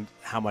 and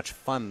how much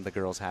fun the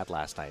girls had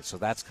last night. So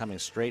that's coming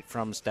straight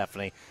from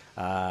Stephanie,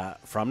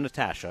 from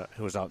Natasha,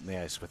 who was out on the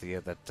ice with you,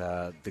 that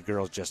the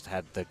girls just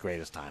had the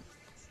greatest time.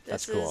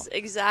 That's cool. This is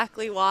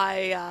exactly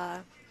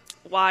why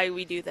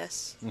we do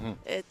this. Mm-hmm.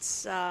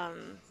 It's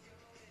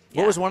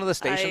what was one of the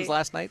stations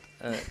last night?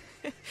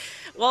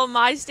 Well,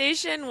 my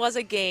station was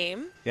a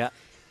game. Yeah.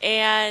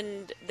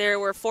 And there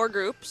were 4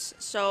 groups,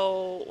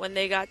 so when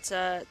they got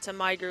to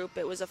my group,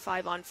 it was a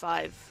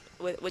 5-on-5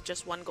 with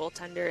just one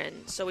goaltender,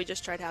 and so we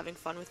just tried having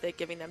fun with it,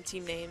 giving them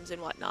team names and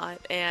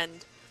whatnot.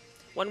 And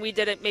when we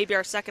did it, maybe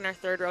our second or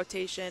third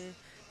rotation,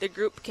 the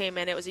group came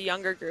in. It was a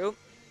younger group,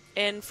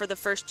 and for the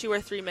first 2 or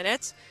 3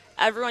 minutes,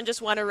 everyone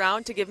just went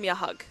around to give me a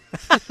hug.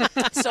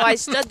 So I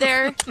stood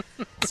there.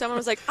 Someone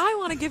was like, "I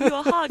want to give you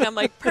a hug." I'm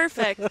like,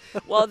 "Perfect."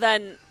 Well,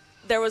 then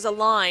there was a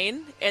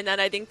line, and then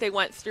I think they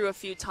went through a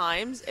few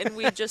times, and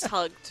we just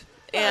hugged.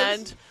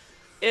 And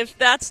if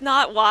that's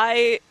not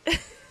why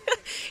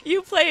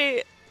you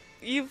play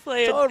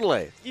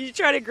totally. You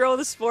try to grow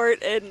the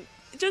sport, and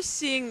just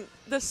seeing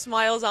the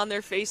smiles on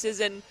their faces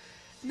and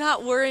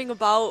not worrying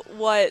about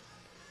what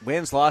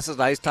wins, losses,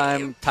 ice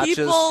time, touches.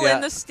 People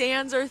in the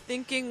stands are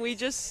thinking.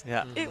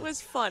 It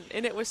was fun,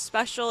 and it was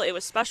special. It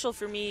was special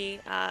for me,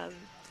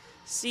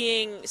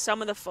 seeing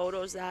some of the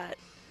photos that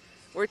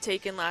were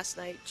taken last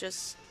night.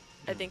 Just,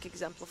 I think,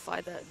 exemplify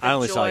the I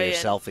only joy saw your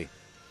selfie.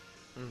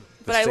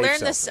 But I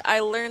learned this. I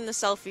learned the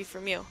selfie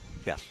from you.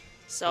 Yeah.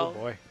 So oh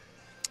boy.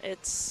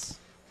 It's.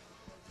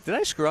 Did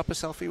I screw up a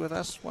selfie with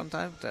us one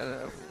time? I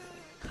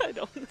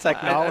don't know.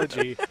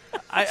 Technology.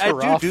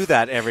 I do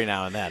that every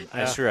now and then.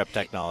 Yeah. I screw up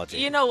technology.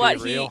 You know what?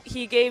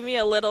 He gave me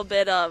a little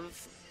bit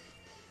of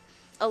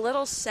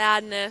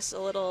sadness,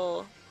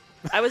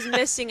 I was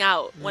missing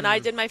out. When I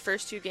did my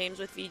first 2 games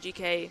with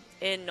VGK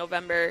in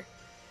November,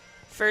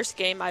 first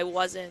game I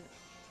wasn't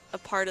a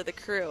part of the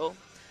crew.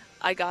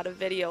 I got a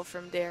video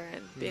from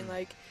Darren being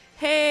like,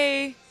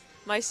 "Hey,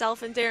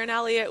 myself and Darren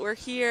Elliott, we're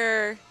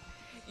here.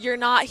 You're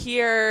not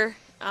here."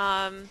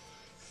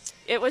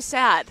 It was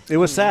sad. It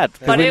was sad,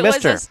 but we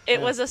missed her.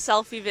 It was a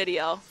selfie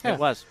video. Yeah. It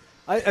was.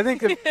 I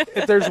think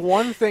if there's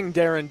one thing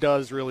Darren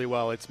does really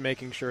well, it's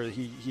making sure that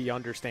he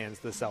understands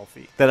the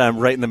selfie. That I'm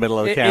right in the middle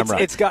of the camera.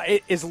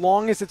 As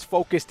long as it's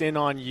focused in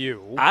on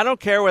you. I don't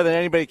care whether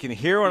anybody can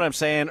hear what I'm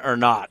saying or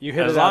not. You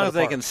hit as it out long of as the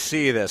they park. can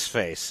see this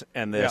face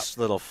and this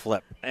little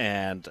flip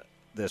and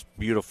this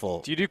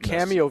beautiful. Do you do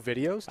cameo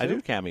videos, too? I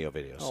do cameo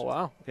videos. Oh,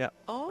 wow. Yeah.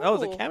 Oh.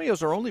 The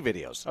cameos are only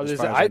videos. I, as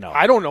far as I know.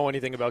 I don't know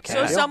anything about So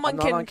cameo. someone I'm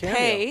not can on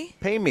Cameo.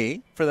 pay.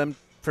 me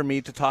for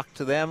me to talk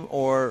to them,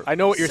 or I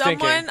know what you're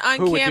thinking. Someone on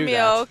Who would do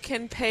Cameo that?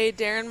 can pay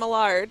Darren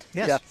Millard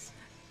yes.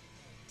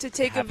 to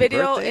take a Happy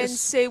video birthdays. and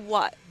say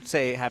what?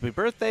 Say happy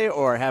birthday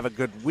or have a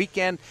good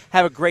weekend.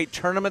 Have a great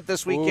tournament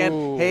this weekend.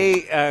 Ooh.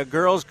 Hey,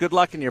 girls, good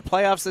luck in your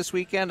playoffs this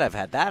weekend. I've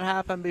had that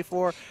happen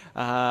before.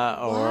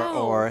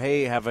 Or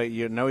hey,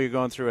 you're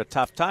going through a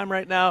tough time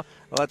right now.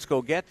 Let's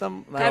go get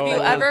them. Have you That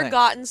kind of ever thing.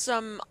 gotten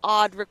some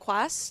odd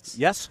requests?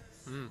 Yes.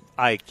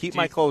 I keep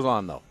my clothes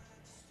on though.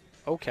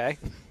 Okay.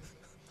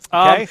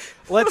 Okay.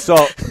 Let's. So,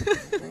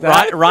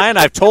 Ryan,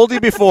 I've told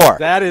you before.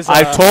 That is.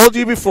 I've told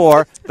you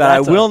before that I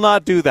That's will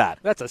not do that.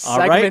 That's a All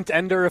right? segment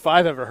ender if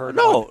I've ever heard of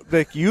No,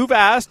 Nick, you've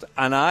asked,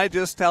 and I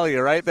just tell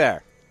you right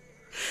there.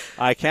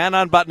 I can't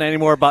unbutton any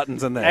more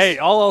buttons than this. Hey,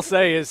 all I'll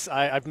say is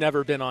I've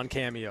never been on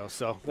Cameo,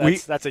 so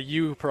that's a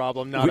you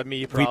problem, not a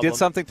me problem. We did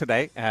something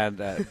today,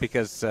 and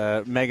because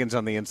Megan's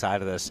on the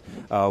inside of this,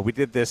 we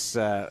did this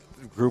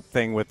group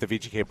thing with the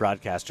VGK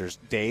broadcasters,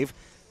 Dave,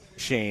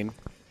 Shane,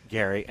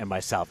 Gary, and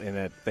myself.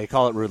 And they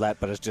call it roulette,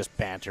 but it's just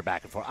banter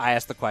back and forth. I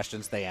ask the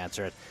questions, they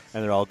answer it,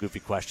 and they're all goofy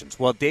questions.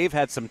 Well, Dave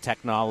had some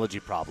technology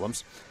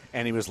problems,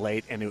 and he was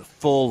late, and he was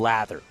full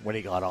lather when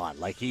he got on.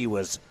 Like he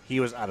was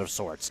out of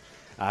sorts.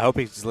 I hope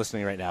he's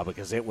listening right now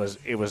because he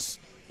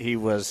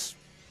was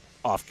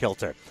off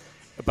kilter.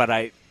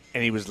 And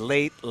he was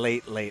late,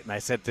 and I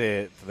said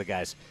to the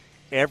guys,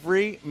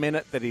 every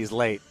minute that he's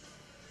late,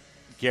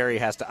 Gary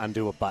has to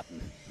undo a button.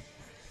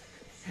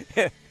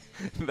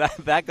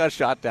 That got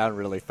shot down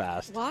really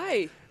fast.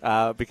 Why?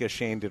 Because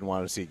Shane didn't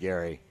want to see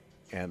Gary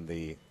and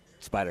the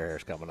spider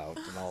hairs coming out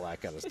and all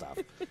that kind of stuff.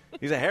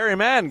 He's a hairy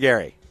man,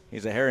 Gary.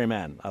 He's a hairy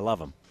man. I love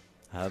him.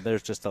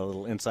 There's just a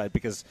little insight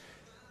because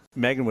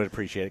Megan would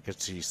appreciate it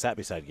because she sat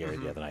beside Gary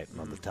the other night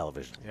on the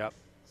television. Yep.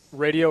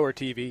 Radio or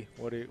TV?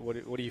 What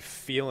are you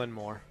feeling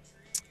more?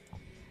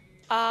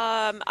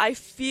 I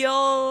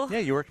feel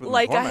You worked with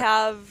like I McCormick.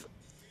 have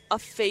a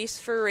face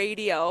for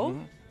radio.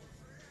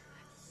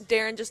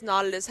 Darren just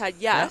nodded his head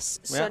yes.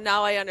 Yeah. So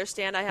now I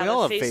understand I have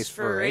all a have face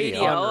for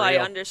radio. I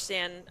Unreal.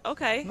 understand.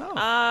 Okay.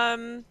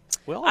 No.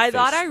 We all I have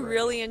thought face I for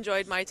really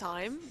enjoyed my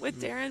time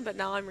with Darren, but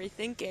now I'm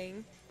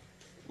rethinking.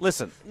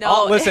 Listen.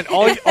 No. Listen,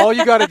 all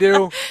you got to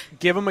do,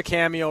 give him a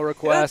Cameo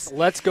request.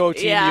 Let's go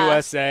Team Yeah.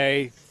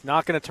 USA.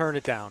 Not going to turn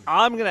it down.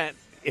 I'm going to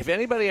 – if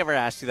anybody ever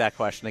asks you that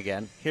question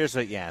again, here's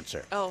what you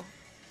answer. Oh.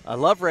 I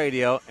love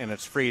radio, and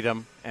it's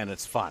freedom, and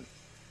it's fun.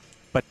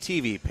 But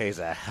TV pays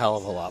a hell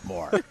of a lot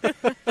more.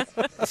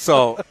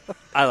 So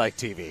I like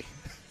TV.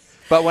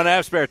 But when I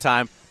have spare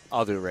time,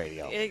 I'll do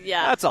radio.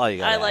 Yeah. That's all you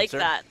got to I like answer.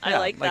 that. I Yeah,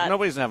 like that.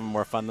 Nobody's having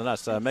more fun than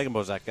us. Megan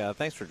Bozak,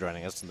 thanks for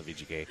joining us in the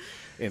VGK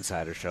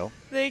Insider Show.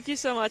 Thank you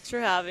so much for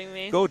having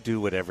me. Go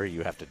do whatever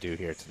you have to do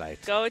here tonight.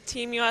 Go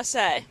Team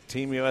USA.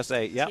 Team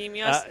USA, yep. Team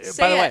USA. By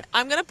Say the way, it.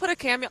 I'm going to put a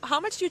Cameo. How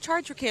much do you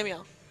charge for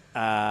Cameo? $30,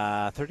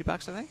 I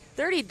think.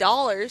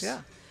 $30.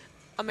 Yeah.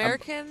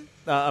 American?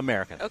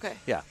 American. Okay.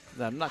 Yeah.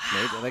 Not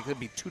Canadian. That could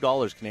be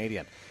 $2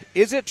 Canadian.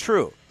 Is it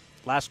true?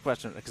 Last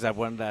question, because I've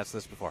wanted to ask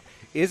this before.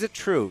 Is it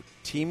true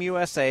Team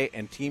USA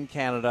and Team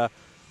Canada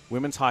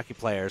women's hockey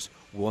players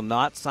will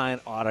not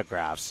sign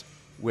autographs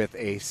with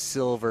a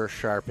silver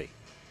Sharpie?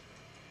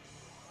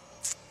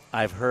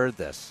 I've heard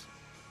this.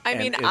 I And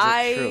mean, is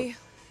it true?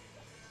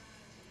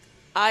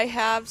 I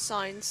have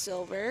signed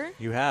silver.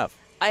 You have.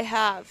 I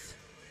have.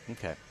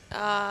 Okay.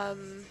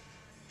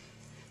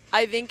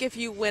 I think if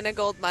you win a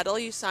gold medal,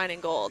 you sign in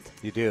gold.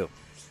 You do.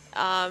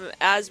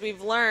 As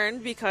we've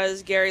learned,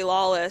 because Gary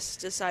Lawless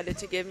decided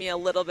to give me a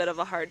little bit of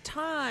a hard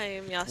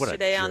time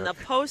yesterday on the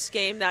jerk. post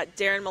game that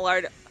Darren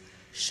Millard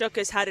shook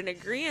his head in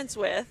agreement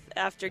with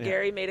after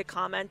Gary made a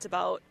comment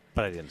about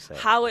But I didn't say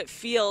it. how it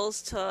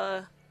feels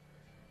to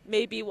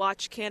maybe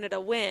watch Canada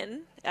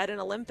win at an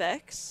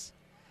Olympics.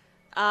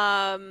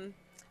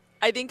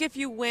 I think if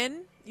you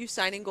win, you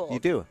sign in gold. You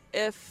do.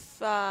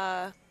 If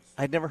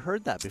I'd never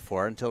heard that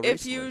before until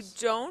if recently. you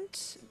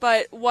don't,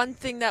 but one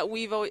thing that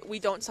we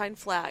don't sign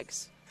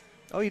flags.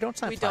 Oh, you don't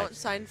sign We flags? don't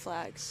sign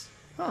flags.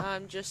 Huh.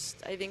 Just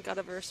I think out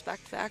of a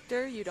respect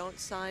factor, you don't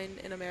sign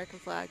an American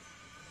flag.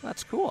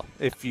 That's cool.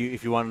 If you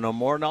want to know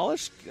more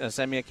knowledge,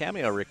 send me a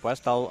Cameo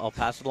request. I'll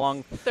pass it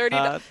along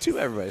 $30 to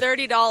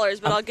everybody.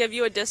 $30, but I'll give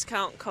you a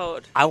discount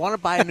code. I want to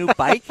buy a new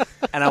bike,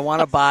 and I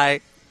want to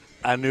buy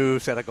a new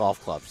set of golf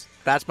clubs.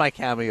 That's my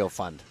Cameo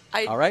fund.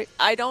 All right?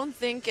 I don't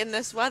think in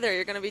this weather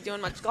you're going to be doing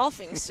much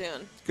golfing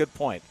soon. Good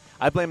point.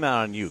 I blame that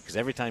on you because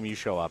every time you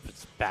show up,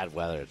 it's bad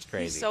weather. It's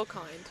crazy. He's so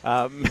kind.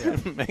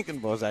 Megan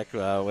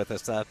Bozak with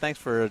us. Thanks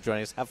for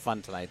joining us. Have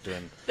fun tonight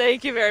doing.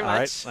 Thank you very All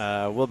much.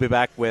 right. We'll be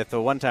back with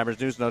one-timers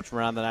news notes from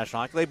around the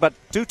National Hockey League, but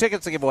 2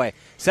 tickets to give away.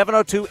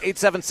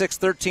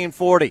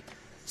 702-876-1340.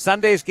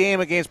 Sunday's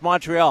game against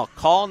Montreal.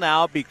 Call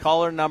now, be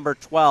caller number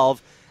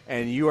 12,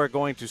 and you are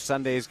going to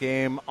Sunday's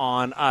game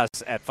on us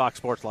at Fox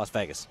Sports Las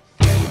Vegas.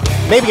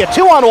 Maybe a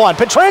 2-on-1.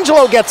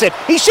 Pietrangelo gets it.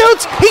 He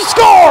shoots. He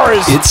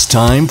scores. It's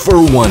time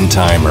for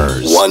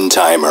one-timers.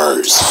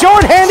 One-timers.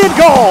 Short-handed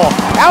goal.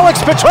 Alex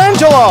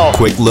Pietrangelo.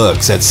 Quick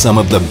looks at some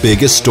of the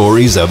biggest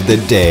stories of the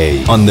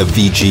day on the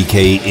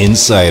VGK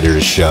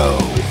Insiders Show.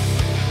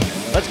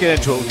 Let's get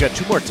into it. We've got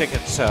 2 more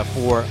tickets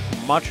for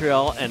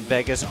Montreal and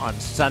Vegas on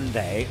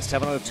Sunday,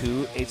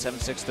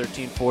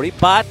 702-876-1340.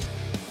 But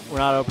we're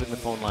not opening the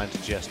phone lines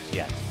just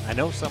yet. I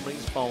know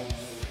somebody's phone.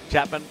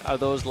 Chapman, are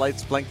those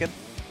lights blinking?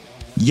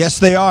 Yes,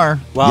 they are.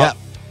 Well, yep.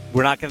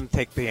 We're not going to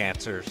take the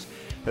answers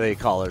to the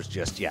callers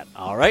just yet,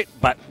 all right?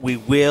 But we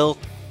will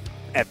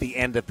at the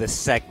end of this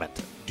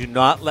segment. Do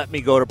not let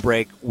me go to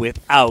break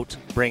without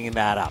bringing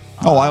that up.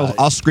 Oh,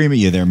 I'll scream at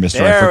you there, mister.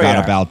 There I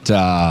forgot about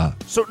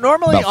So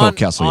normally about Phil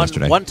Kessel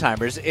yesterday.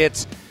 One-timers,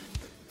 it's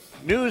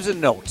news and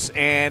notes,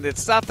 and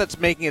it's stuff that's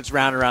making its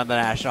round around the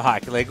National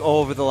Hockey League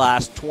over the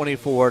last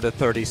 24 to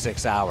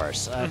 36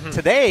 hours.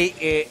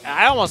 Today,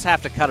 I almost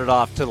have to cut it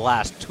off to the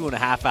last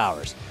 2.5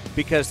 hours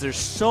because there's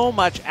so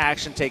much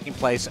action taking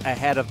place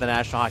ahead of the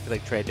National Hockey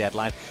League trade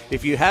deadline.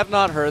 If you have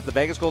not heard, the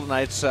Vegas Golden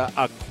Knights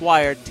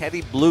acquired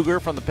Teddy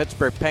Bluger from the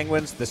Pittsburgh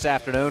Penguins this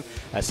afternoon,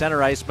 a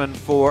center iceman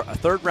for a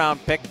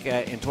third-round pick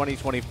in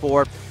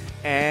 2024.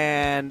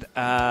 And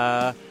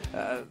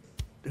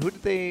who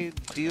did they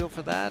deal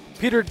for that?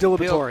 Peter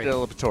Dilibertori.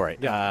 Dilibertori.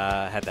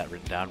 Yeah. Had that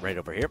written down right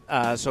over here.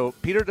 So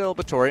Peter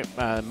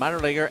Dilibertori, minor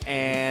leaguer,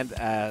 and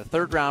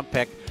third-round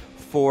pick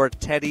for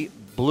Teddy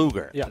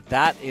Bluger. Yeah.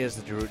 That is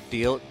the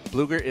deal.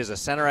 Bluger is a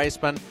center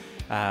iceman.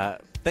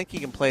 Think he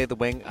can play the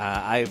wing.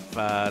 I've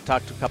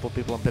talked to a couple of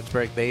people in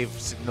Pittsburgh. They've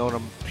known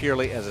him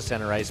purely as a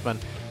center iceman.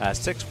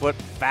 6 foot,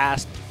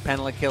 fast,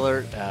 penalty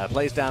killer,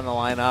 plays down the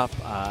lineup.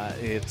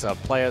 It's a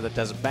player that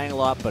doesn't bang a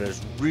lot, but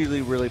is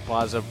really, really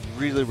positive,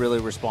 really, really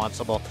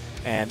responsible,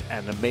 and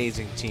an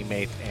amazing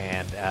teammate.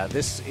 And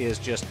this is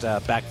just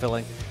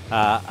backfilling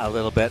a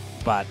little bit,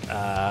 but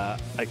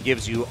it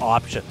gives you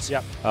options.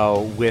 Yep.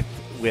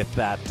 With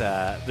that,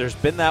 there's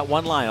been that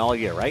one line all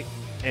year, right?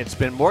 It's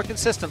been more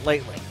consistent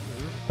lately,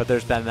 but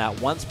there's been that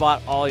one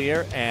spot all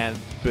year, and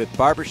with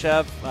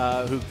Barbashev,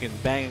 who can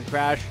bang and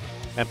crash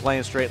and play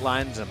in straight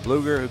lines, and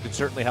Bluger, who can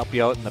certainly help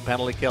you out in the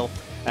penalty kill,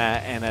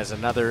 and as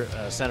another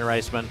center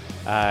iceman,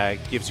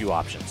 gives you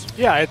options.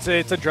 Yeah,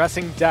 it's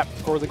addressing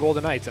depth for the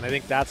Golden Knights, and I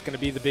think that's going to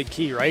be the big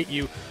key, right?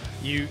 You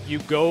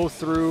go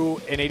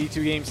through an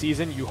 82-game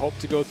season. You hope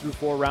to go through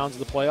 4 rounds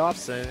of the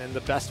playoffs, and the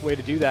best way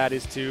to do that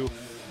is to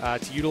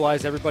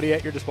utilize everybody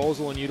at your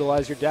disposal and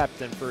utilize your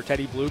depth. And for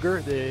Teddy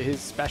Bluger, his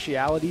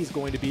speciality is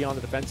going to be on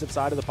the defensive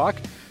side of the puck.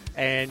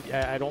 And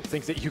I don't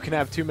think that you can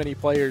have too many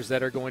players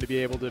that are going to be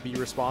able to be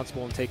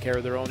responsible and take care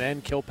of their own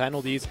end, kill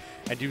penalties,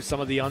 and do some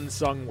of the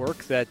unsung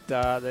work that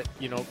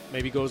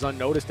maybe goes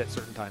unnoticed at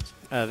certain times.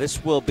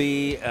 This will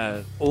be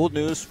old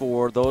news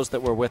for those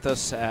that were with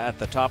us at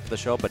the top of the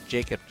show, but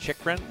Jacob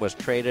Chychrun was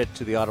traded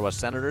to the Ottawa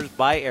Senators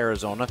by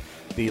Arizona.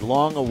 The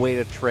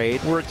long-awaited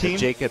trade that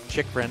Jacob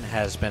Chychrun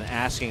has been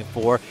asking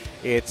for.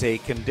 It's a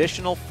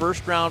conditional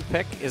first-round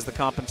pick is the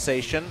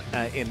compensation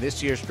in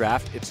this year's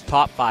draft. It's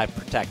top 5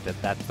 protected.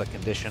 That's the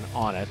condition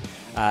on it.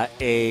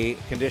 A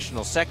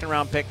conditional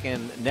second-round pick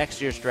in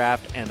next year's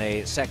draft and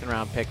a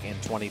second-round pick in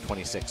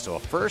 2026. So a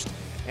first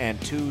and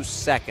 2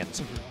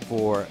 seconds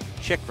for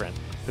Chychrun,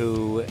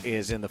 who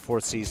is in the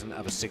 4th season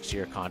of a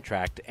 6-year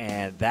contract.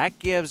 And that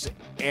gives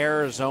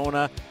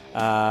Arizona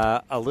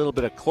a little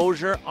bit of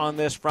closure on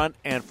this front.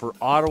 And for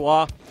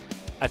Ottawa,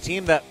 a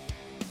team that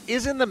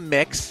is in the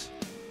mix,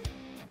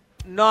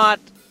 not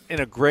in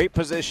a great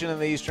position in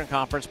the Eastern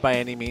Conference by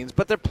any means,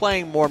 but they're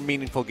playing more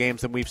meaningful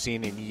games than we've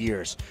seen in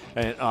years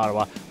in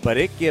Ottawa. But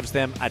it gives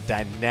them a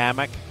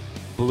dynamic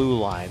blue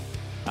line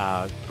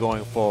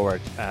going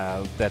forward.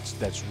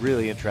 That's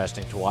really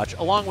interesting to watch,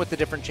 along with the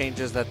different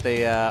changes that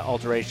the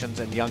alterations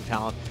and young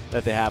talent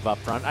that they have up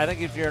front. I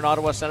think if you're an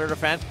Ottawa Senator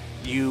fan,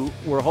 you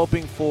were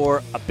hoping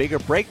for a bigger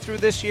breakthrough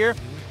this year.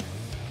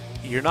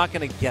 You're not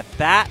going to get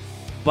that,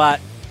 but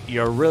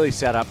you're really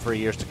set up for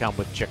years to come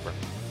with Chychrun.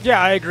 Yeah,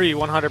 I agree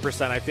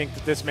 100%. I think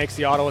that this makes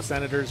the Ottawa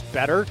Senators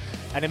better,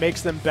 and it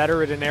makes them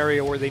better at an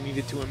area where they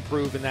needed to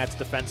improve, and that's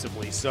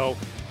defensively. So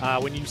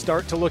when you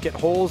start to look at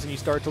holes and you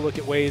start to look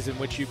at ways in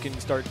which you can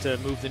start to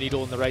move the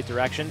needle in the right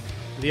direction,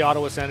 the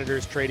Ottawa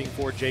Senators trading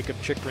for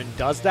Jacob Chychrun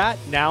does that.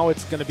 Now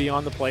it's going to be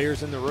on the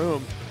players in the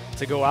room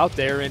to go out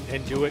there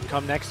and do it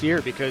come next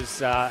year,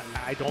 because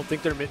I don't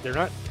think they're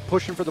not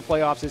pushing for the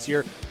playoffs this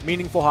year.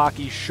 Meaningful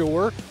hockey,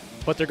 sure,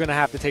 but they're going to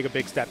have to take a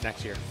big step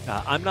next year.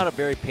 I'm not a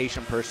very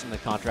patient person in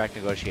contract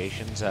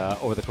negotiations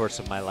over the course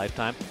of my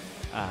lifetime.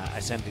 I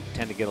tend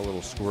to get a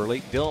little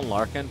squirrely. Dylan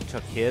Larkin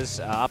took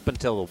his up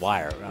until the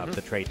wire of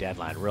the trade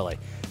deadline, really,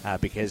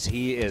 because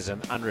he is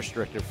an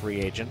unrestricted free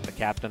agent, the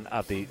captain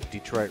of the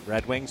Detroit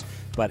Red Wings,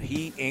 but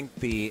he inked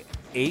the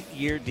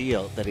 8-year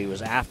deal that he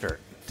was after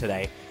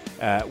today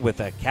with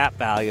a cap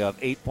value of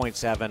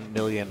 $8.7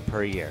 million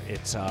per year.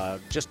 It's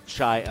just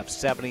shy of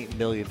 $70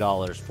 million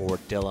for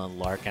Dylan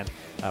Larkin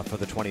for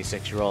the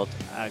 26-year-old.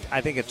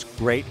 I think it's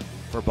great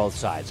for both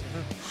sides.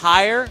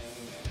 Higher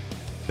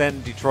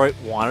than Detroit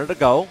wanted to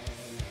go,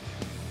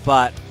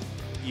 but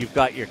you've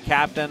got your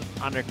captain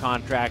under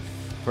contract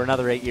for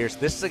another 8 years.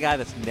 This is a guy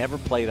that's never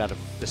played out of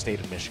the state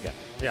of Michigan.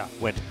 Yeah.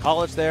 Went to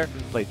college there,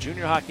 played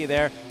junior hockey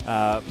there,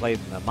 played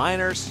in the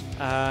minors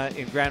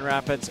in Grand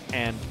Rapids,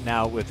 and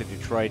now with the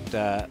Detroit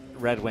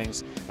Red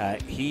Wings.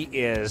 He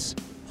is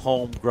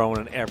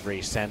homegrown in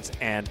every sense,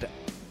 and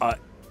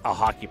a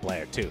hockey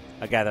player, too.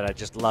 A guy that I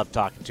just love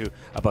talking to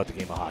about the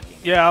game of hockey.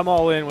 Yeah, I'm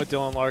all in with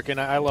Dylan Larkin.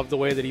 I love the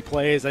way that he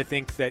plays. I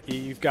think that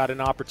you've got an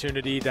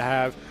opportunity to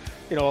have,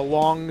 a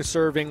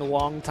long-serving,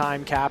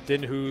 long-time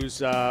captain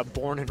who's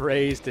born and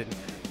raised and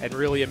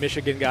really a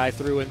Michigan guy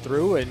through and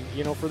through. And,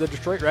 for the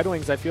Detroit Red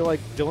Wings, I feel like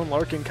Dylan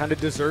Larkin kind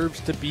of deserves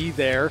to be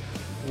there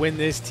when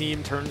this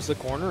team turns the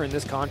corner, and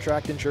this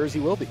contract ensures he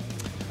will be.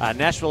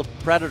 Nashville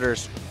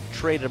Predators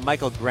traded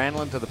Michael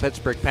Granlund to the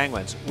Pittsburgh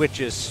Penguins, which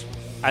is,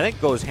 I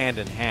think, goes hand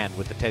in hand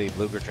with the Teddy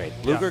Bluger trade.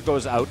 Bluger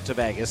goes out to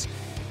Vegas,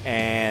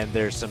 and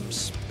there's some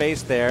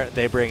space there.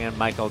 They bring in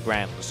Michael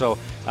Granlund. So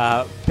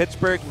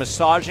Pittsburgh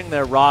massaging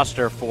their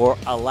roster for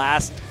a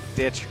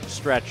last-ditch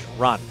stretch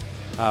run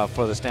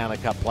for the Stanley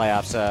Cup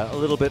playoffs. A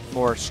little bit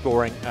more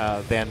scoring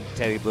than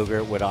Teddy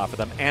Bluger would offer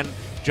them. And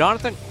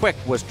Jonathan Quick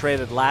was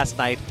traded last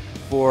night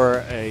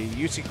for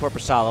UC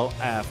Korpisalo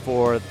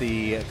for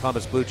the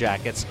Columbus Blue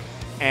Jackets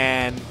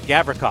and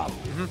Gavrikov.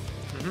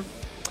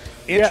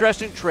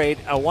 Interesting trade.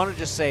 I want to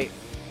just say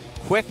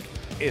Quick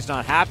is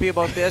not happy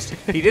about this.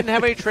 He didn't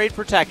have any trade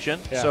protection,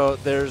 so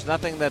there's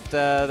nothing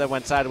that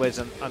went sideways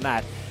on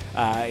that.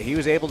 He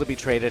was able to be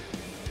traded.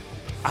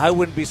 I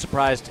wouldn't be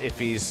surprised if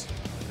he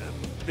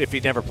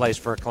never plays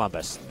for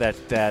Columbus,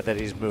 that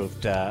he's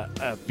moved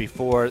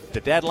before the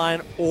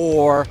deadline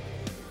or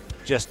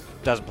just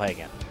doesn't play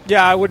again.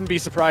 Yeah, I wouldn't be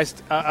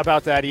surprised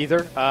about that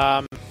either.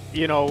 As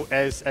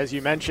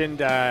you mentioned,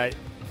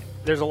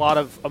 there's a lot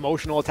of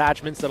emotional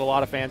attachments that a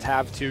lot of fans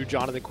have to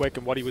Jonathan Quick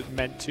and what he was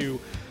meant to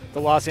the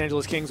Los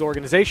Angeles Kings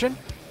organization.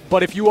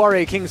 But if you are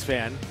a Kings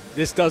fan,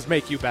 this does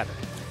make you better.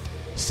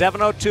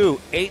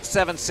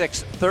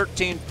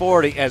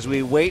 702-876-1340 as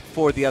we wait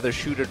for the other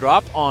shoe to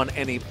drop on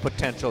any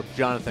potential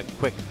Jonathan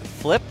Quick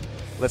flip.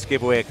 Let's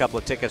give away a couple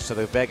of tickets to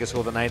the Vegas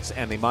Golden Knights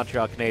and the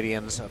Montreal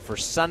Canadiens for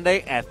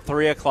Sunday at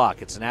 3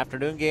 o'clock. It's an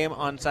afternoon game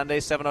on Sunday,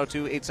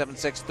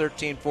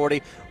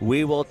 702-876-1340.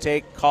 We will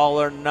take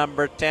caller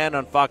number 10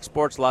 on Fox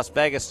Sports Las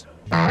Vegas.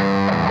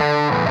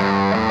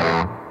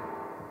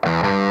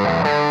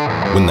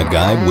 When the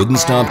guy wouldn't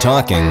stop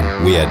talking,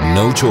 we had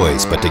no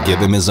choice but to give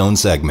him his own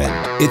segment.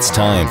 It's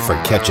time for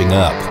Catching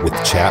Up with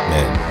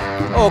Chapman.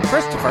 Oh,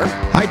 Christopher.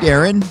 Hi,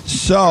 Darren.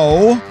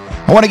 So,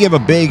 I want to give a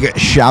big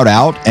shout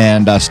out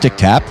and stick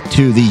tap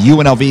to the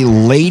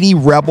UNLV Lady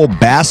Rebel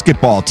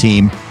basketball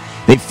team.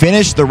 They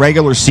finished the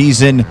regular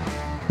season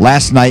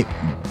last night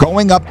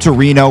going up to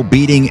Reno,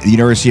 beating the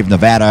University of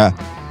Nevada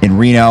in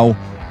Reno.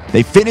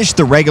 They finished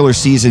the regular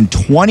season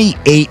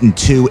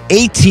 28-2,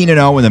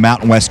 18-0 in the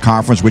Mountain West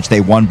Conference, which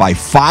they won by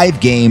 5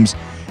 games.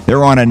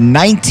 They're on a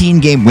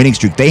 19-game winning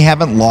streak. They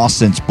haven't lost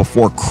since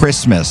before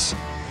Christmas.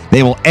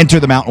 They will enter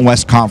the Mountain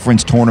West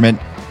Conference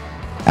tournament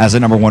as a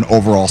number 1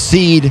 overall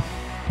seed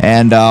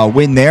and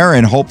win there,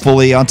 and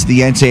hopefully onto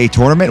the NCAA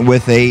tournament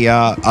with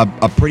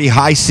a pretty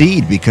high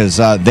seed, because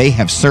they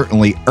have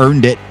certainly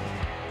earned it.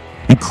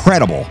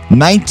 Incredible.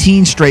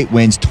 19 straight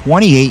wins,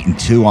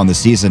 28-2 on the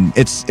season.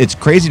 It's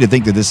crazy to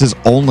think that this is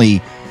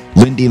only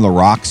Lindy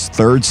LaRocque's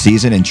 3rd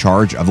season in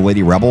charge of the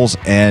Lady Rebels,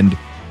 and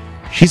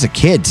she's a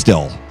kid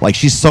still. Like,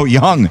 she's so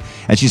young,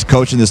 and she's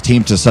coaching this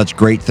team to such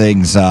great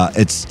things.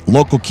 It's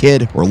local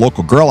kid, or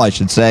local girl, I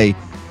should say.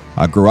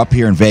 Grew up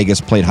here in Vegas,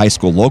 played high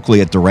school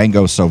locally at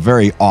Durango, so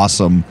very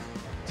awesome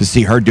to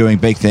see her doing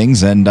big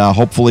things, and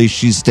hopefully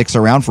she sticks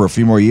around for a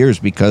few more years,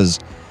 because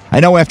I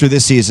know after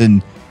this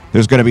season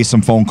there's going to be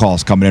some phone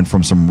calls coming in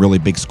from some really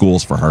big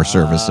schools for her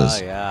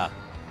services. Yeah.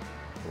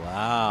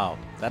 Wow.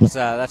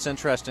 That's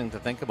interesting to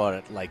think about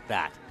it like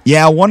that.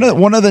 Yeah, one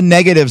of the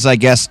negatives, I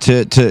guess,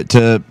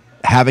 to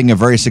having a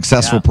very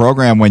successful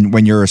program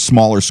when you're a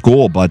smaller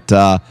school, but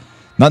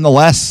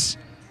nonetheless,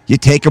 you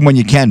take them when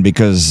you can,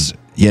 because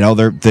these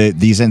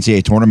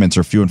NCAA tournaments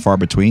are few and far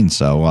between.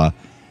 So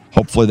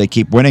hopefully they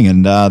keep winning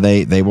and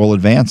they will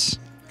advance.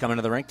 Coming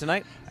to the rink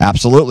tonight?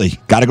 Absolutely.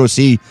 Got to go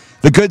see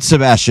the good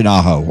Sebastian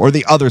Aho, or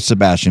the other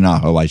Sebastian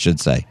Aho, I should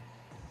say.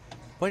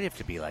 Why do you have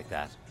to be like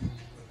that?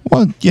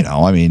 Well,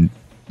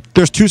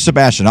 there's 2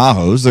 Sebastian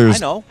Ahos. I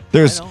know.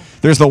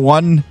 There's the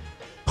one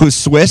who's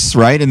Swiss,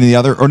 right, and the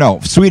other,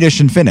 Swedish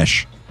and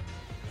Finnish.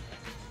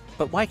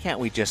 But why can't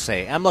we just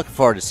say, I'm looking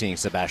forward to seeing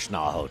Sebastian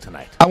Aho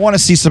tonight? I want to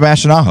see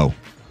Sebastian Aho.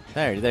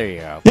 There you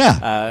go.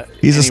 Yeah,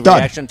 he's a stud. Any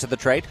reaction to the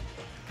trade?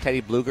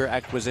 Teddy Bluger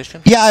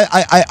acquisition? Yeah,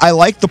 I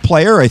like the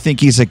player. I think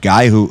he's a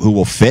guy who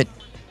will fit,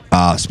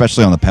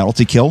 especially on the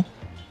penalty kill.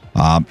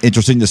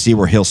 Interesting to see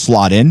where he'll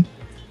slot in,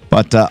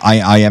 but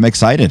I am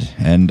excited,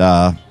 and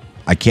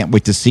I can't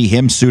wait to see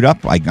him suit up.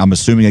 I'm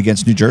assuming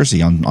against New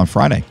Jersey on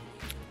Friday.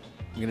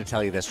 I'm going to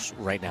tell you this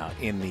right now.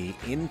 In the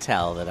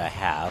intel that I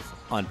have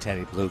on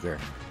Teddy Bluger,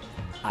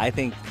 I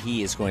think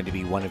he is going to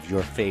be one of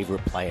your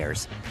favorite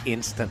players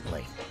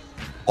instantly.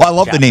 Oh, I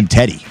love the name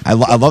Teddy. I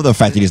love the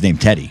fact that he's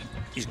named Teddy.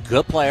 He's a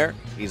good player.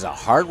 He's a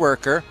hard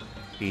worker.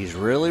 He's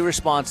really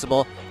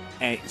responsible.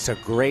 And he's a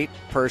great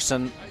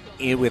person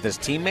with his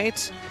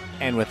teammates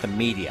and with the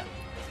media.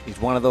 He's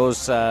one of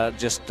those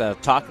just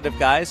talkative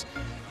guys,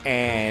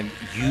 and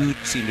you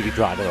seem to be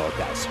drawn to those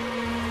guys.